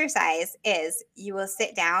the exercise is you will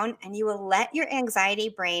sit down and you will let your anxiety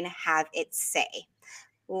brain have its say.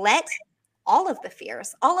 Let all of the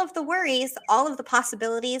fears, all of the worries, all of the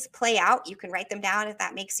possibilities play out. You can write them down if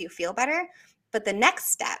that makes you feel better. But the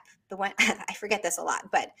next step, the one, I forget this a lot,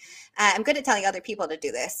 but I'm good at telling other people to do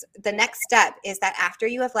this. The next step is that after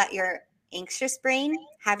you have let your anxious brain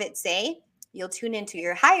have its say, you'll tune into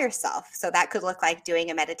your higher self. So that could look like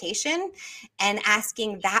doing a meditation and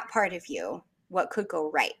asking that part of you what could go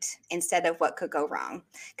right instead of what could go wrong.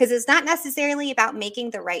 Because it's not necessarily about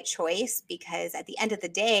making the right choice, because at the end of the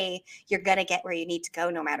day, you're going to get where you need to go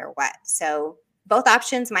no matter what. So both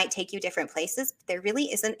options might take you different places. There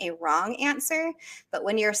really isn't a wrong answer. But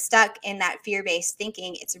when you're stuck in that fear-based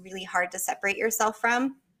thinking, it's really hard to separate yourself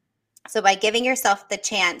from. So by giving yourself the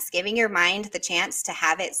chance, giving your mind the chance to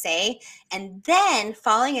have it say, and then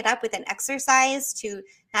following it up with an exercise to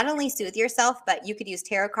not only soothe yourself, but you could use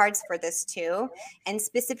tarot cards for this too, and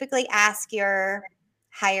specifically ask your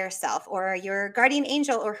higher self or your guardian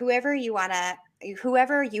angel or whoever you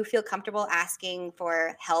feel comfortable asking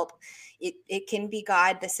for help. It can be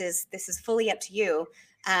God. This is fully up to you.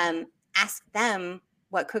 Ask them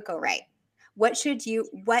what could go right. What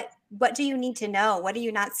do you need to know? What are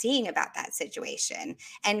you not seeing about that situation?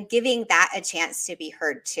 And giving that a chance to be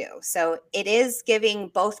heard too. So it is giving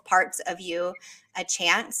both parts of you a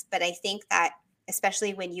chance. But I think that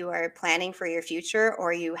especially when you are planning for your future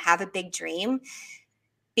or you have a big dream,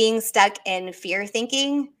 being stuck in fear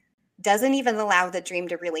thinking doesn't even allow the dream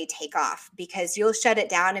to really take off, because you'll shut it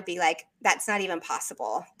down and be like, that's not even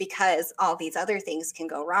possible because all these other things can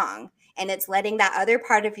go wrong. And it's letting that other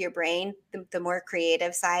part of your brain, the more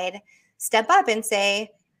creative side, step up and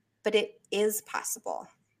say, but it is possible.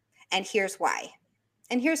 And here's why.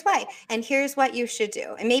 And here's why. And here's what you should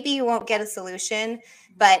do. And maybe you won't get a solution,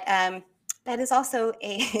 but that is also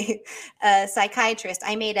a psychiatrist.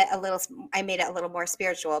 I made it a little more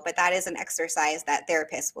spiritual, but that is an exercise that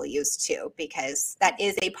therapists will use too, because that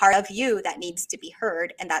is a part of you that needs to be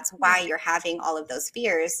heard. And that's why you're having all of those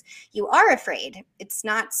fears. You are afraid. It's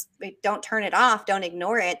not, don't turn it off. Don't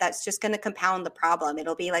ignore it. That's just going to compound the problem.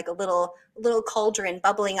 It'll be like a little cauldron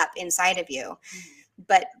bubbling up inside of you.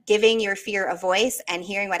 But giving your fear a voice and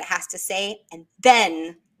hearing what it has to say, and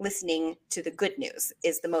then listening to the good news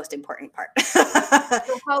is the most important part. So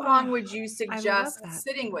how long would you suggest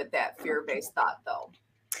sitting with that fear-based thought, though?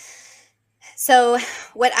 So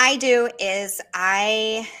what I do is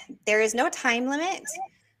there is no time limit,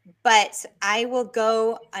 but I will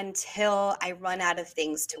go until I run out of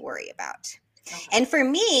things to worry about. Okay. And for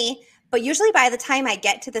me, but usually by the time I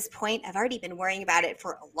get to this point, I've already been worrying about it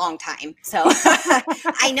for a long time. So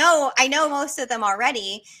I know most of them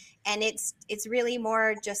already. And it's really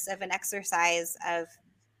more just of an exercise of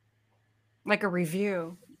like a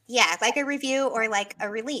review. Yeah, like a review or like a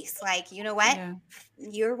release. Like, you know what? Yeah.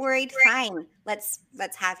 You're worried. Fine. Let's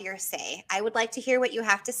have your say. I would like to hear what you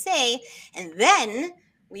have to say. And then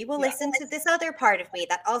we will listen to this other part of me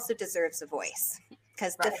that also deserves a voice.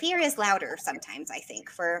 Because the fear is louder sometimes, I think,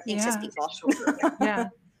 for anxious people. Yeah.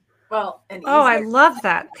 Well, and I love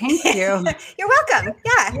that. Thank you. You're welcome.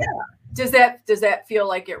 Yeah. Does that feel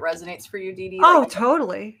like it resonates for you, Dee Dee? Oh,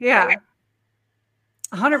 totally. Yeah.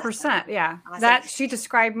 100%. Yeah. Awesome. That she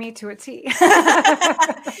described me to a T.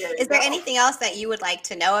 Is there anything else that you would like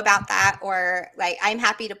to know about that? Or like, I'm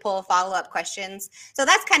happy to pull follow-up questions. So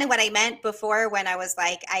that's kind of what I meant before when I was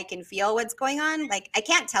like, I can feel what's going on. Like, I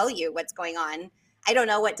can't tell you what's going on. I don't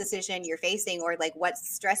know what decision you're facing or like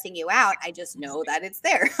what's stressing you out. I just know that it's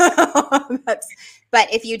there.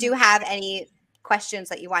 But if you do have any questions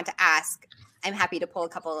that you want to ask, I'm happy to pull a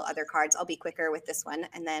couple other cards. I'll be quicker with this one.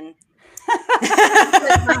 And then.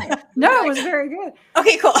 No, it was very good.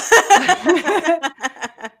 Okay, cool.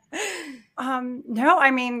 No,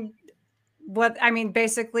 I mean,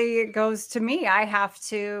 basically it goes to me. I have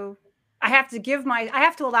to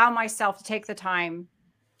allow myself to take the time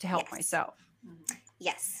to help myself.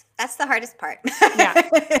 Yes, that's the hardest part. Yeah,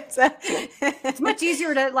 it's much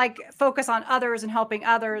easier to like focus on others and helping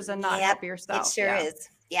others and not help yourself. It sure is.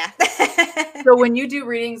 Yeah. So when you do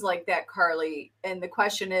readings like that, Carly, and the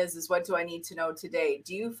question is what do I need to know today?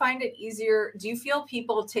 Do you find it easier? Do you feel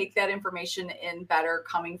people take that information in better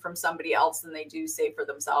coming from somebody else than they do say for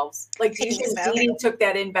themselves? Like, do you think Dee Dee took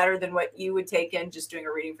that in better than what you would take in just doing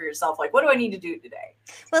a reading for yourself? Like, what do I need to do today?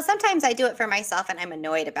 Well, sometimes I do it for myself and I'm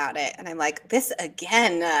annoyed about it. And I'm like, this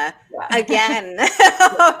again.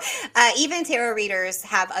 Even tarot readers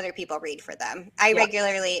have other people read for them. I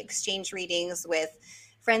regularly exchange readings with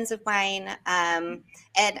friends of mine. And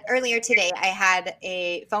earlier today, I had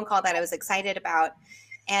a phone call that I was excited about.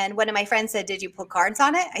 And one of my friends said, "Did you pull cards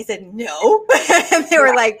on it?" I said, "No." And they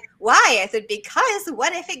were like, "Why?" I said, "Because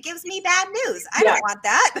what if it gives me bad news? I don't want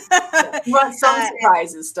that." You want some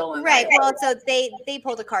surprises still in right. Well, so they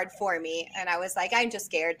pulled a card for me. And I was like, I'm just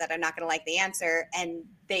scared that I'm not going to like the answer. And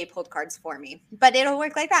they pulled cards for me. But it'll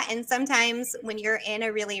work like that. And sometimes when you're in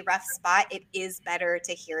a really rough spot, it is better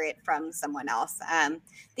to hear it from someone else.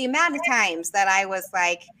 The amount of times that I was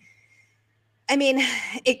like, I mean,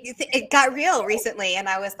 it got real recently. And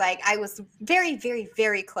I was like, I was very, very,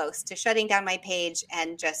 very close to shutting down my page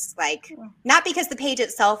and just like, not because the page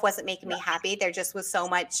itself wasn't making me happy. There just was so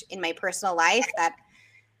much in my personal life that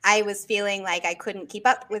I was feeling like I couldn't keep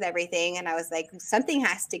up with everything. And I was like, something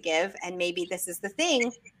has to give. And maybe this is the thing.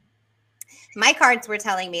 My cards were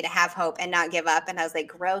telling me to have hope and not give up. And I was like,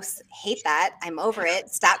 gross, hate that. I'm over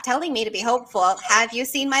it. Stop telling me to be hopeful. Have you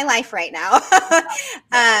seen my life right now?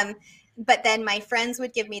 But then my friends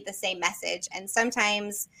would give me the same message. And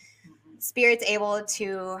sometimes Spirit's able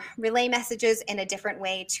to relay messages in a different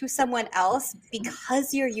way to someone else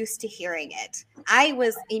because you're used to hearing it. I'd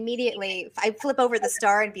flip over the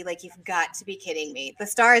star and be like, you've got to be kidding me. The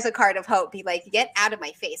star is a card of hope. Be like, get out of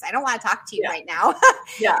my face. I don't want to talk to you right now.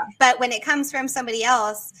 But when it comes from somebody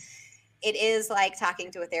else, it is like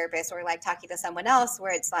talking to a therapist or like talking to someone else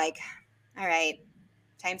where it's like, all right,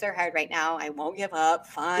 times are hard right now. I won't give up.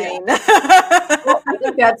 Fine. Well, I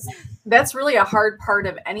think that's really a hard part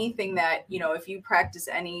of anything that, if you practice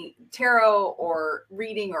any tarot or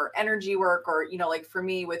reading or energy work, or, like for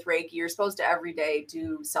me with Reiki, you're supposed to every day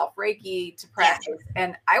do self Reiki to practice. Yeah.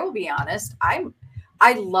 And I will be honest,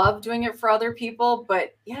 I love doing it for other people,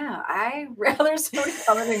 but yeah, I rather somebody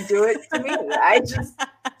come in and do it to me.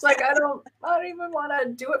 It's like, I don't even want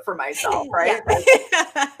to do it for myself. Right.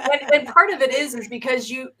 Yeah. and part of it is because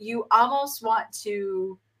you almost want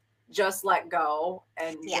to just let go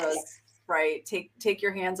and just right. Take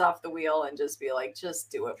your hands off the wheel and just be like, just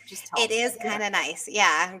do it. Just tell me. It is kind of nice.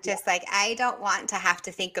 Yeah. Just like, I don't want to have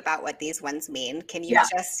to think about what these ones mean. Can you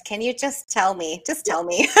just tell me? Just tell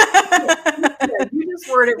me. You just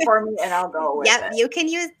word it for me and I'll go with it. You can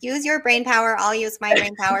use your brain power. I'll use my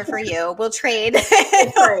brain power for you. We'll trade.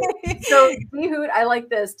 Right. So D-Hoot, I like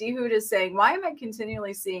this. D-Hoot is saying, why am I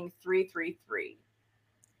continually seeing 333?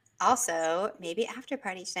 Also, maybe after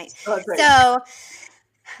party tonight. Oh, so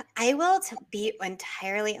I will be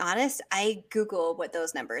entirely honest. I Google what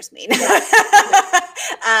those numbers mean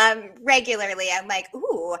regularly. I'm like,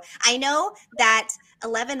 ooh, I know that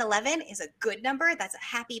 1111 is a good number. That's a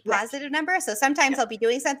happy, positive number. So sometimes I'll be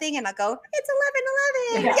doing something and I'll go, it's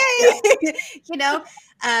 1111.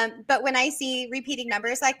 Yay. But when I see repeating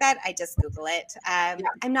numbers like that, I just Google it. I'm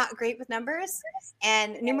not great with numbers,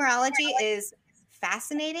 and numerology is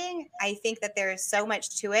fascinating. I think that there's so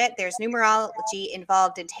much to it. There's numerology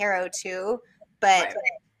involved in tarot too, but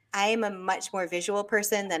I am a much more visual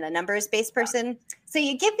person than a numbers-based person. So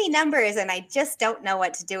you give me numbers and I just don't know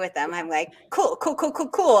what to do with them. I'm like, cool. Google.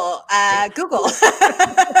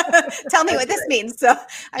 Tell me what this means. So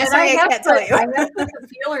I'm sorry I can't tell you. I have put the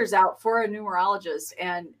feelers out for a numerologist,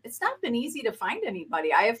 and it's not been easy to find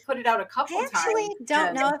anybody. I have put it out a couple times. I actually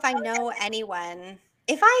don't know if I know anyone.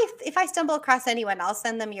 If I stumble across anyone, I'll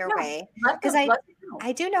send them your way, because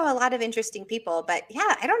I do know a lot of interesting people. But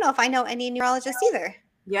yeah, I don't know if I know any neurologists either.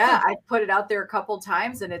 Yeah, I put it out there a couple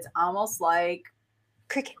times, and it's almost like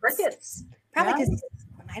crickets. Probably because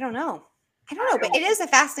I don't know, but it is a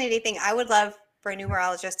fascinating thing. I would love for a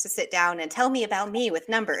numerologist to sit down and tell me about me with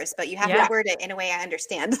numbers, but you have to word it in a way I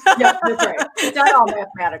understand. Yeah, that's right. It's not all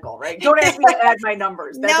mathematical, right? Don't ask me to add my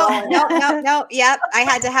numbers. That's no. Yep, I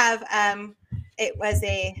had to have. It was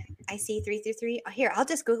I see 333. Oh, here, I'll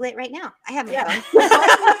just Google it right now. I have my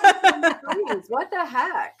phone. What the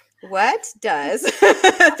heck? What does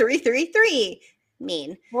 333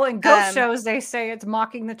 mean? Well, in ghost shows, they say it's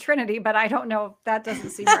mocking the Trinity, but I don't know. That doesn't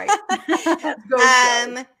seem right.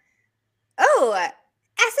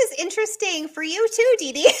 S is interesting for you too,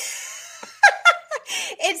 Dee Dee.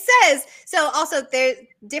 It says, so also there,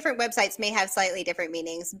 different websites may have slightly different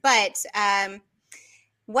meanings, but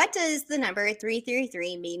what does the number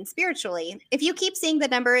 333 mean spiritually? If you keep seeing the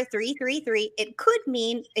number 333, it could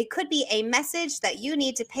be a message that you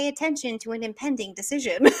need to pay attention to an impending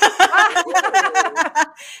decision.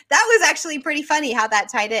 That was actually pretty funny how that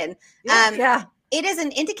tied in. It is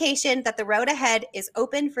an indication that the road ahead is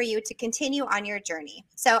open for you to continue on your journey.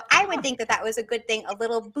 So I would think that was a good thing, a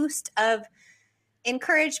little boost of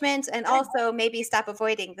encouragement, and also maybe stop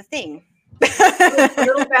avoiding the thing. A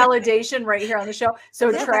little validation right here on the show.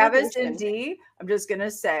 So Travis and Dee, I'm just going to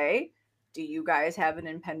say, do you guys have an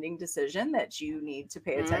impending decision that you need to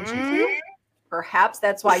pay attention to? Perhaps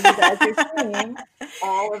that's why you guys are seeing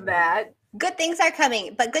all of that. Good things are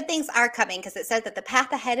coming, but good things are coming because it says that the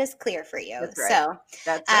path ahead is clear for you. That's right. So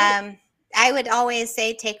that's right. I would always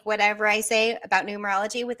say take whatever I say about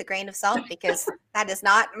numerology with a grain of salt, because that is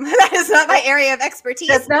not my area of expertise.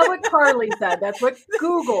 That's not what Carly said. That's what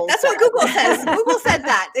Google said. What Google says. Google said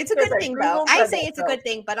that. It's a good thing, though. I say it's a good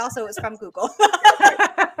thing, but also it's from Google.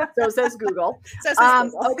 So says Google.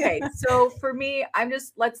 Okay. So for me,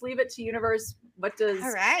 let's leave it to universe. What does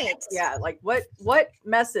what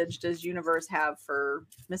message does universe have for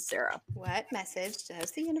Miss Sarah? What message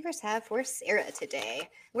does the universe have for Sarah today?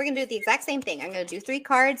 We're going to do the exact same thing. I'm going to do 3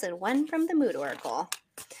 cards and 1 from the Mood Oracle.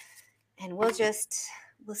 And we'll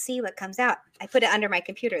see what comes out. I put it under my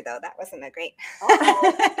computer, though. That wasn't a great.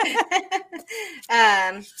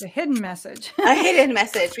 The hidden message. A hidden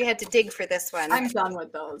message. We had to dig for this one. I'm done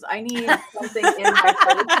with those. I need something in my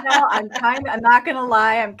face now. I'm not going to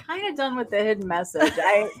lie. I'm kind of done with the hidden message.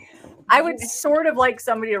 I would sort of like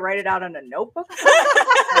somebody to write it out on a notebook.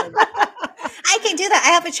 I can do that.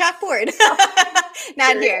 I have a chalkboard.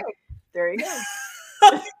 Not here. There you go.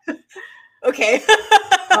 Okay.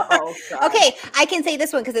 Uh-oh. Okay, I can say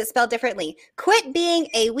this one because it's spelled differently. Quit being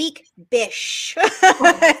a weak bish.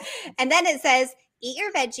 And then it says, eat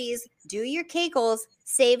your veggies, do your kegels,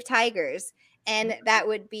 save tigers. And that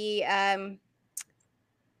would be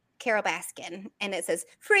Carol Baskin, and it says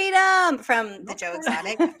freedom from the Joe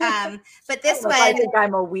Exotic. But this one, I think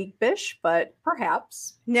I'm a weak bish, but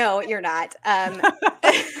perhaps. No, you're not.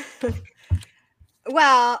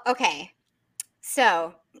 Well, okay.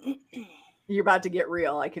 So you're about to get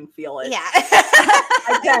real. I can feel it. Yeah.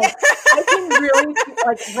 I can really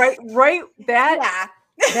like right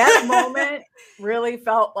that moment really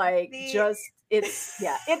felt like it's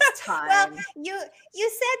time. Well, you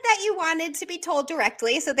said that you wanted to be told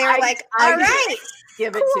directly, so they were like, all right,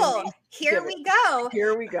 give it to me. Here we go.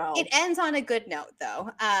 Here we go. It ends on a good note,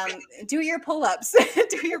 though. Do your pull-ups.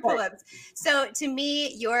 Do your pull-ups. So to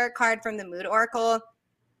me, your card from the Mood Oracle,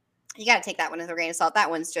 you got to take that one with a grain of salt. That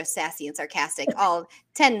one's just sassy and sarcastic. All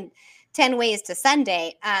 10 ways to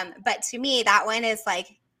Sunday. But to me, that one is like,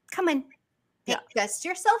 come on, dust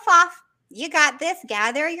yourself off. You got this.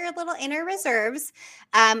 Gather your little inner reserves.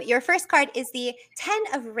 Your first card is the 10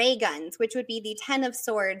 of Ray Guns, which would be the 10 of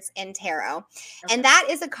Swords in tarot. Okay. And that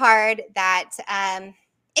is a card that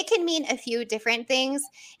it can mean a few different things.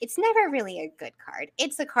 It's never really a good card.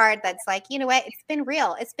 It's a card that's like, you know what? It's been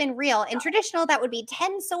real. It's been real. In traditional, that would be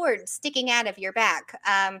 10 swords sticking out of your back.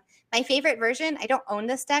 My favorite version, I don't own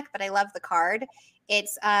this deck, but I love the card.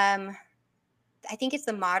 It's I think it's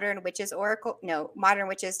the Modern Witches Oracle. No, Modern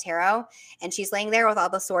Witches Tarot. And she's laying there with all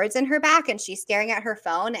the swords in her back and she's staring at her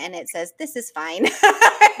phone and it says, this is fine.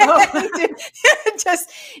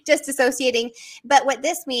 just associating. But what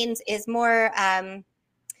this means is more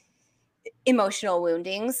emotional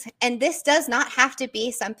woundings. And this does not have to be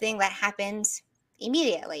something that happened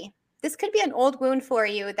immediately. This could be an old wound for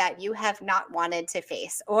you that you have not wanted to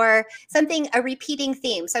face, or something, a repeating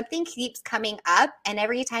theme. Something keeps coming up, and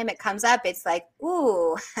every time it comes up, it's like,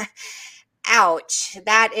 ooh, ouch.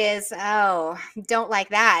 That is, don't like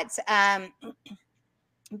that.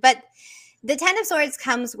 But the 10 of Swords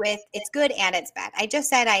comes with its good and its bad. I just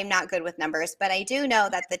said I'm not good with numbers, but I do know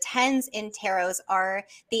that the 10s in tarots are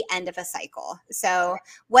the end of a cycle. So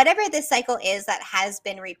whatever this cycle is that has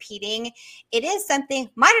been repeating, it is something.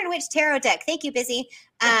 Modern Witch Tarot deck. Thank you, Busy.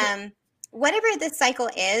 Whatever this cycle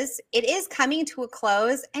is, it is coming to a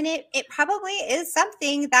close, and it probably is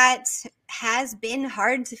something that has been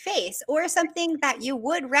hard to face, or something that you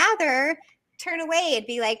would rather turn away and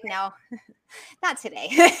be like, no. Not today.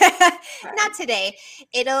 Not today.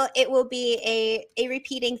 It will be a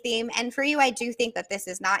repeating theme. And for you, I do think that this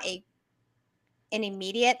is not an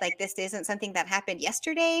immediate, like this isn't something that happened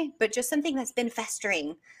yesterday, but just something that's been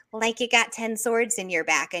festering. Like you got 10 swords in your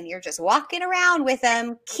back and you're just walking around with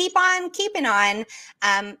them. Keep on keeping on.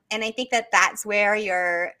 And I think that that's where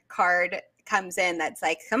your card comes in. That's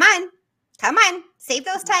like, come on, save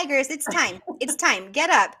those tigers. It's time. It's time. Get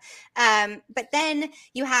up. But then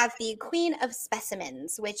you have the Queen of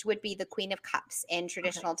Specimens, which would be the Queen of Cups in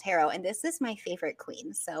traditional tarot. And this is my favorite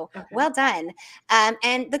queen. So well done.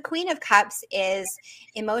 And the Queen of Cups is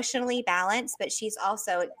emotionally balanced, but she's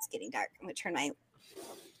also, it's getting dark. I'm going to turn my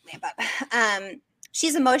lamp up.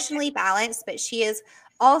 She's emotionally balanced, but she is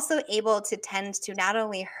also able to tend to not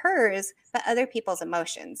only hers, but other people's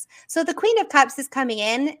emotions. So the Queen of Cups is coming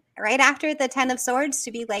in right after the 10 of Swords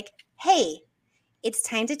to be like, hey, it's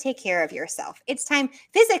time to take care of yourself. It's time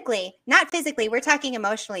physically, not physically. We're talking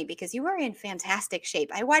emotionally, because you are in fantastic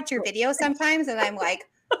shape. I watch your videos sometimes and I'm like,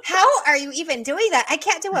 how are you even doing that? I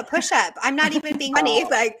can't do a push-up. I'm not even being funny.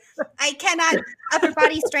 Like, I cannot. Upper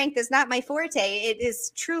body strength is not my forte. It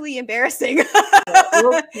is truly embarrassing.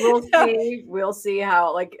 We'll see. We'll see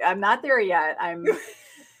how. Like, I'm not there yet. I'm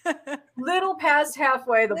little past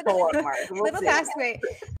halfway the pull-up mark. Little past way.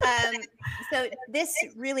 So this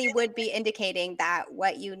really would be indicating that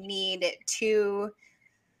what you need to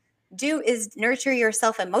do is nurture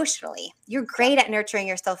yourself emotionally. You're great at nurturing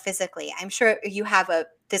yourself physically. I'm sure you have a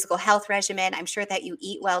physical health regimen. I'm sure that you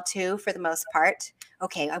eat well too, for the most part.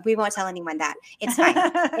 Okay, we won't tell anyone that. It's fine.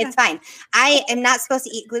 It's fine. I am not supposed to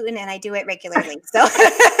eat gluten, and I do it regularly. So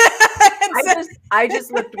I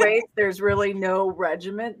just lift weights. There's really no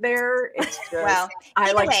regiment there. It's just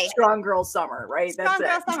I like strong girl summer, right? Strong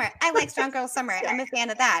girl summer. I like strong girl summer. I'm a fan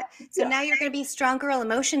of that. So now you're going to be strong girl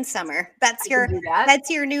emotion summer. That's your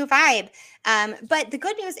new vibe. But the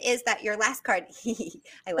good news is that your last card,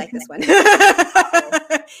 I like this one.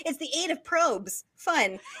 It's the 8 of Probes.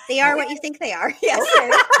 Fun. They are what you think they are. Yes.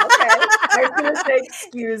 Okay. I was going to say,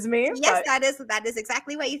 excuse me. Yes, that is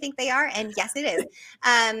exactly what you think they are. And yes, it is.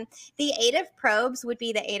 The 8 of Probes would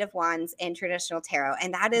be the 8 of Wands in traditional tarot.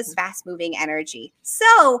 And that is fast moving energy.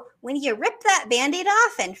 So when you rip that Band-Aid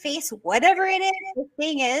off and face whatever it is, the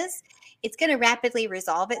thing is, it's going to rapidly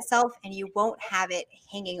resolve itself and you won't have it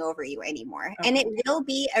hanging over you anymore. And it will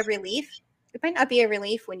be a relief. it might not be a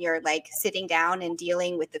relief when you're like sitting down and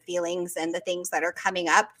dealing with the feelings and the things that are coming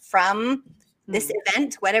up from this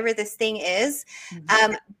event, whatever this thing is.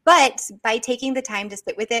 But by taking the time to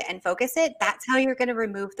sit with it and focus it, that's how you're going to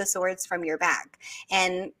remove the swords from your back.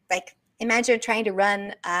 And like, imagine trying to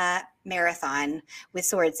run a marathon with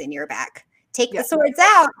swords in your back. Take the swords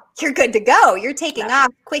out, you're good to go. You're taking off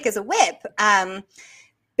quick as a whip. And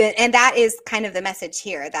that is kind of the message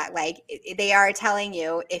here, that like they are telling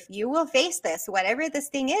you, if you will face this, whatever this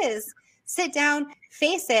thing is, sit down,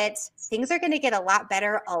 face it, things are going to get a lot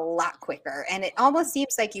better a lot quicker. And it almost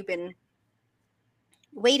seems like you've been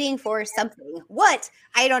waiting for something. What?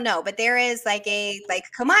 I don't know. But there is like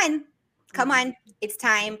come on, it's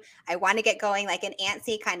time. I want to get going, like an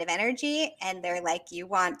antsy kind of energy. And they're like, you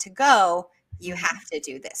want to go, you have to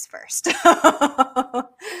do this first.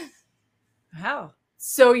 Wow.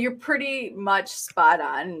 So you're pretty much spot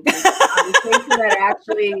on. I think that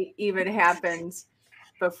actually even happened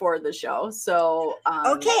before the show. So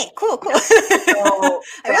okay, cool. So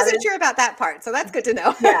I wasn't sure about that part, so that's good to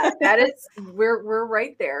know. Yeah, that is, we're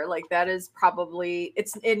right there. Like that is probably,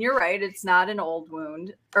 and you're right, it's not an old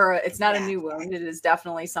wound, or it's not a new wound. It is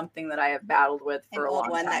definitely something that I have battled with for a long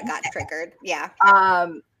time. An old one that got triggered. Yeah.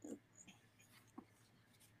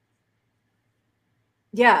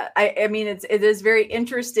 Yeah, I mean, it is very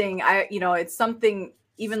interesting. It's something,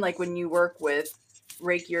 even like when you work with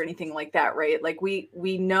Reiki or anything like that, right? Like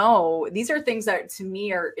we know these are things that to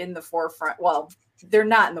me are in the forefront. Well, they're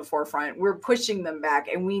not in the forefront. We're pushing them back,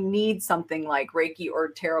 and we need something like Reiki or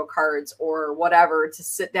tarot cards or whatever to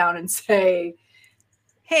sit down and say,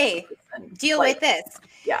 hey, deal with this.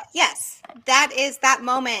 Yeah. Yes. That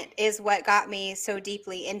moment is what got me so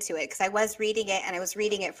deeply into it, because I was reading it and I was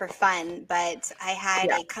reading it for fun, but I had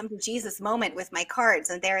a come to Jesus moment with my cards,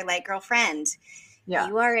 and they were like, girlfriend,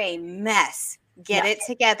 you are a mess. Get it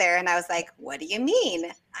together. And I was like, what do you mean?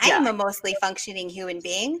 I am a mostly functioning human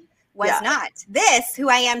being. Was not. This, who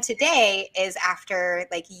I am today, is after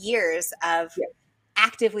like years of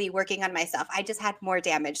actively working on myself. I just had more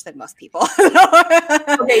damage than most people.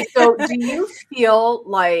 Okay, so do you feel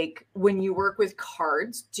like when you work with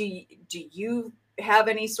cards, do you have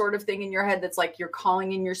any sort of thing in your head that's like you're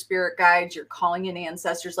calling in your spirit guides, you're calling in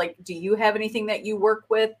ancestors? Like, do you have anything that you work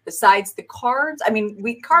with besides the cards? I mean,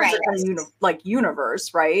 cards are kind of like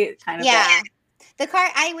universe, right? Kind of. Yeah. The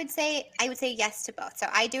card, I would say yes to both. So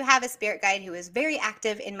I do have a spirit guide who is very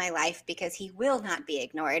active in my life because he will not be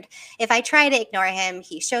ignored. If I try to ignore him,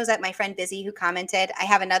 he shows up. My friend Busy, who commented, I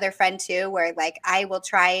have another friend too, where like I will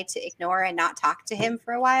try to ignore and not talk to him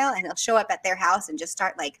for a while, and he'll show up at their house and just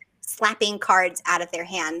start like slapping cards out of their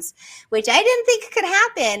hands, which I didn't think could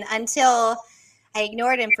happen until I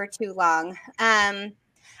ignored him for too long. I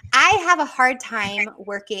have a hard time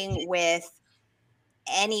working with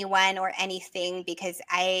anyone or anything because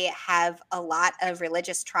I have a lot of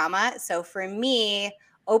religious trauma. So for me,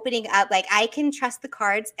 opening up, like I can trust the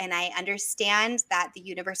cards and I understand that the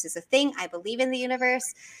universe is a thing. I believe in the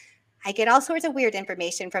universe. I get all sorts of weird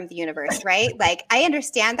information from the universe, right? Like I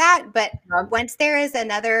understand that, but once there is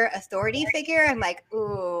another authority figure, I'm like,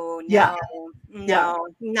 ooh, no,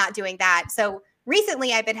 not doing that. So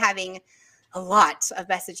recently I've been having a lot of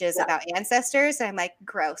messages about ancestors. And I'm like,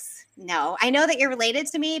 gross. No, I know that you're related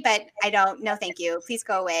to me, but I don't, no, thank you. Please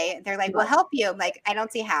go away. They're like, we'll help you. I'm like, I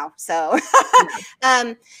don't see how. So,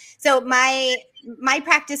 so my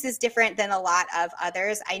practice is different than a lot of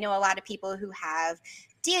others. I know a lot of people who have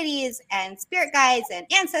deities and spirit guides and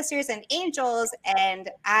ancestors and angels. And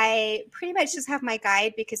I pretty much just have my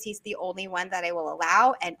guide because he's the only one that I will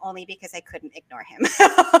allow, and only because I couldn't ignore him.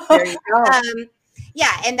 There you go.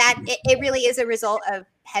 Yeah, and that it really is a result of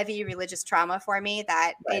heavy religious trauma for me,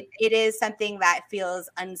 that it is something that feels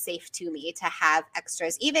unsafe to me to have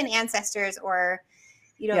extras, even ancestors, or,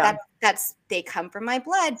 you know, that's they come from my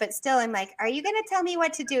blood, but still I'm like, are you going to tell me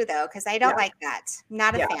what to do though? Because I don't like that.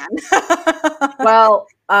 Not a fan. Well,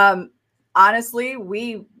 honestly,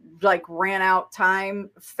 we like ran out time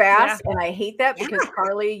fast, and I hate that because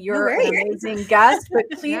Carly, you're an amazing guest, but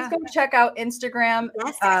please go check out Instagram,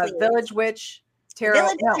 Village Witch Tarot.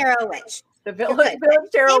 Tarot Witch. The Village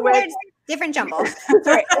Tarot Witch. Different jumble.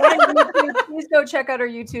 Right. And YouTube, please go check out her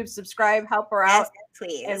YouTube, subscribe, help her out,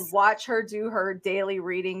 please, and watch her do her daily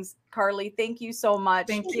readings. Carly, thank you so much.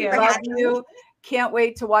 Thank you. Love you. Can't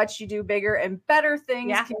wait to watch you do bigger and better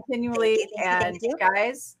things continually. Thank you.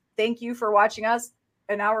 Guys, thank you for watching us.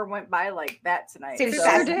 An hour went by like that tonight.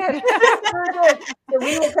 Sure did. So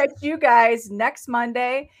we will catch you guys next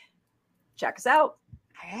Monday. Check us out.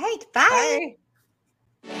 All right. Bye.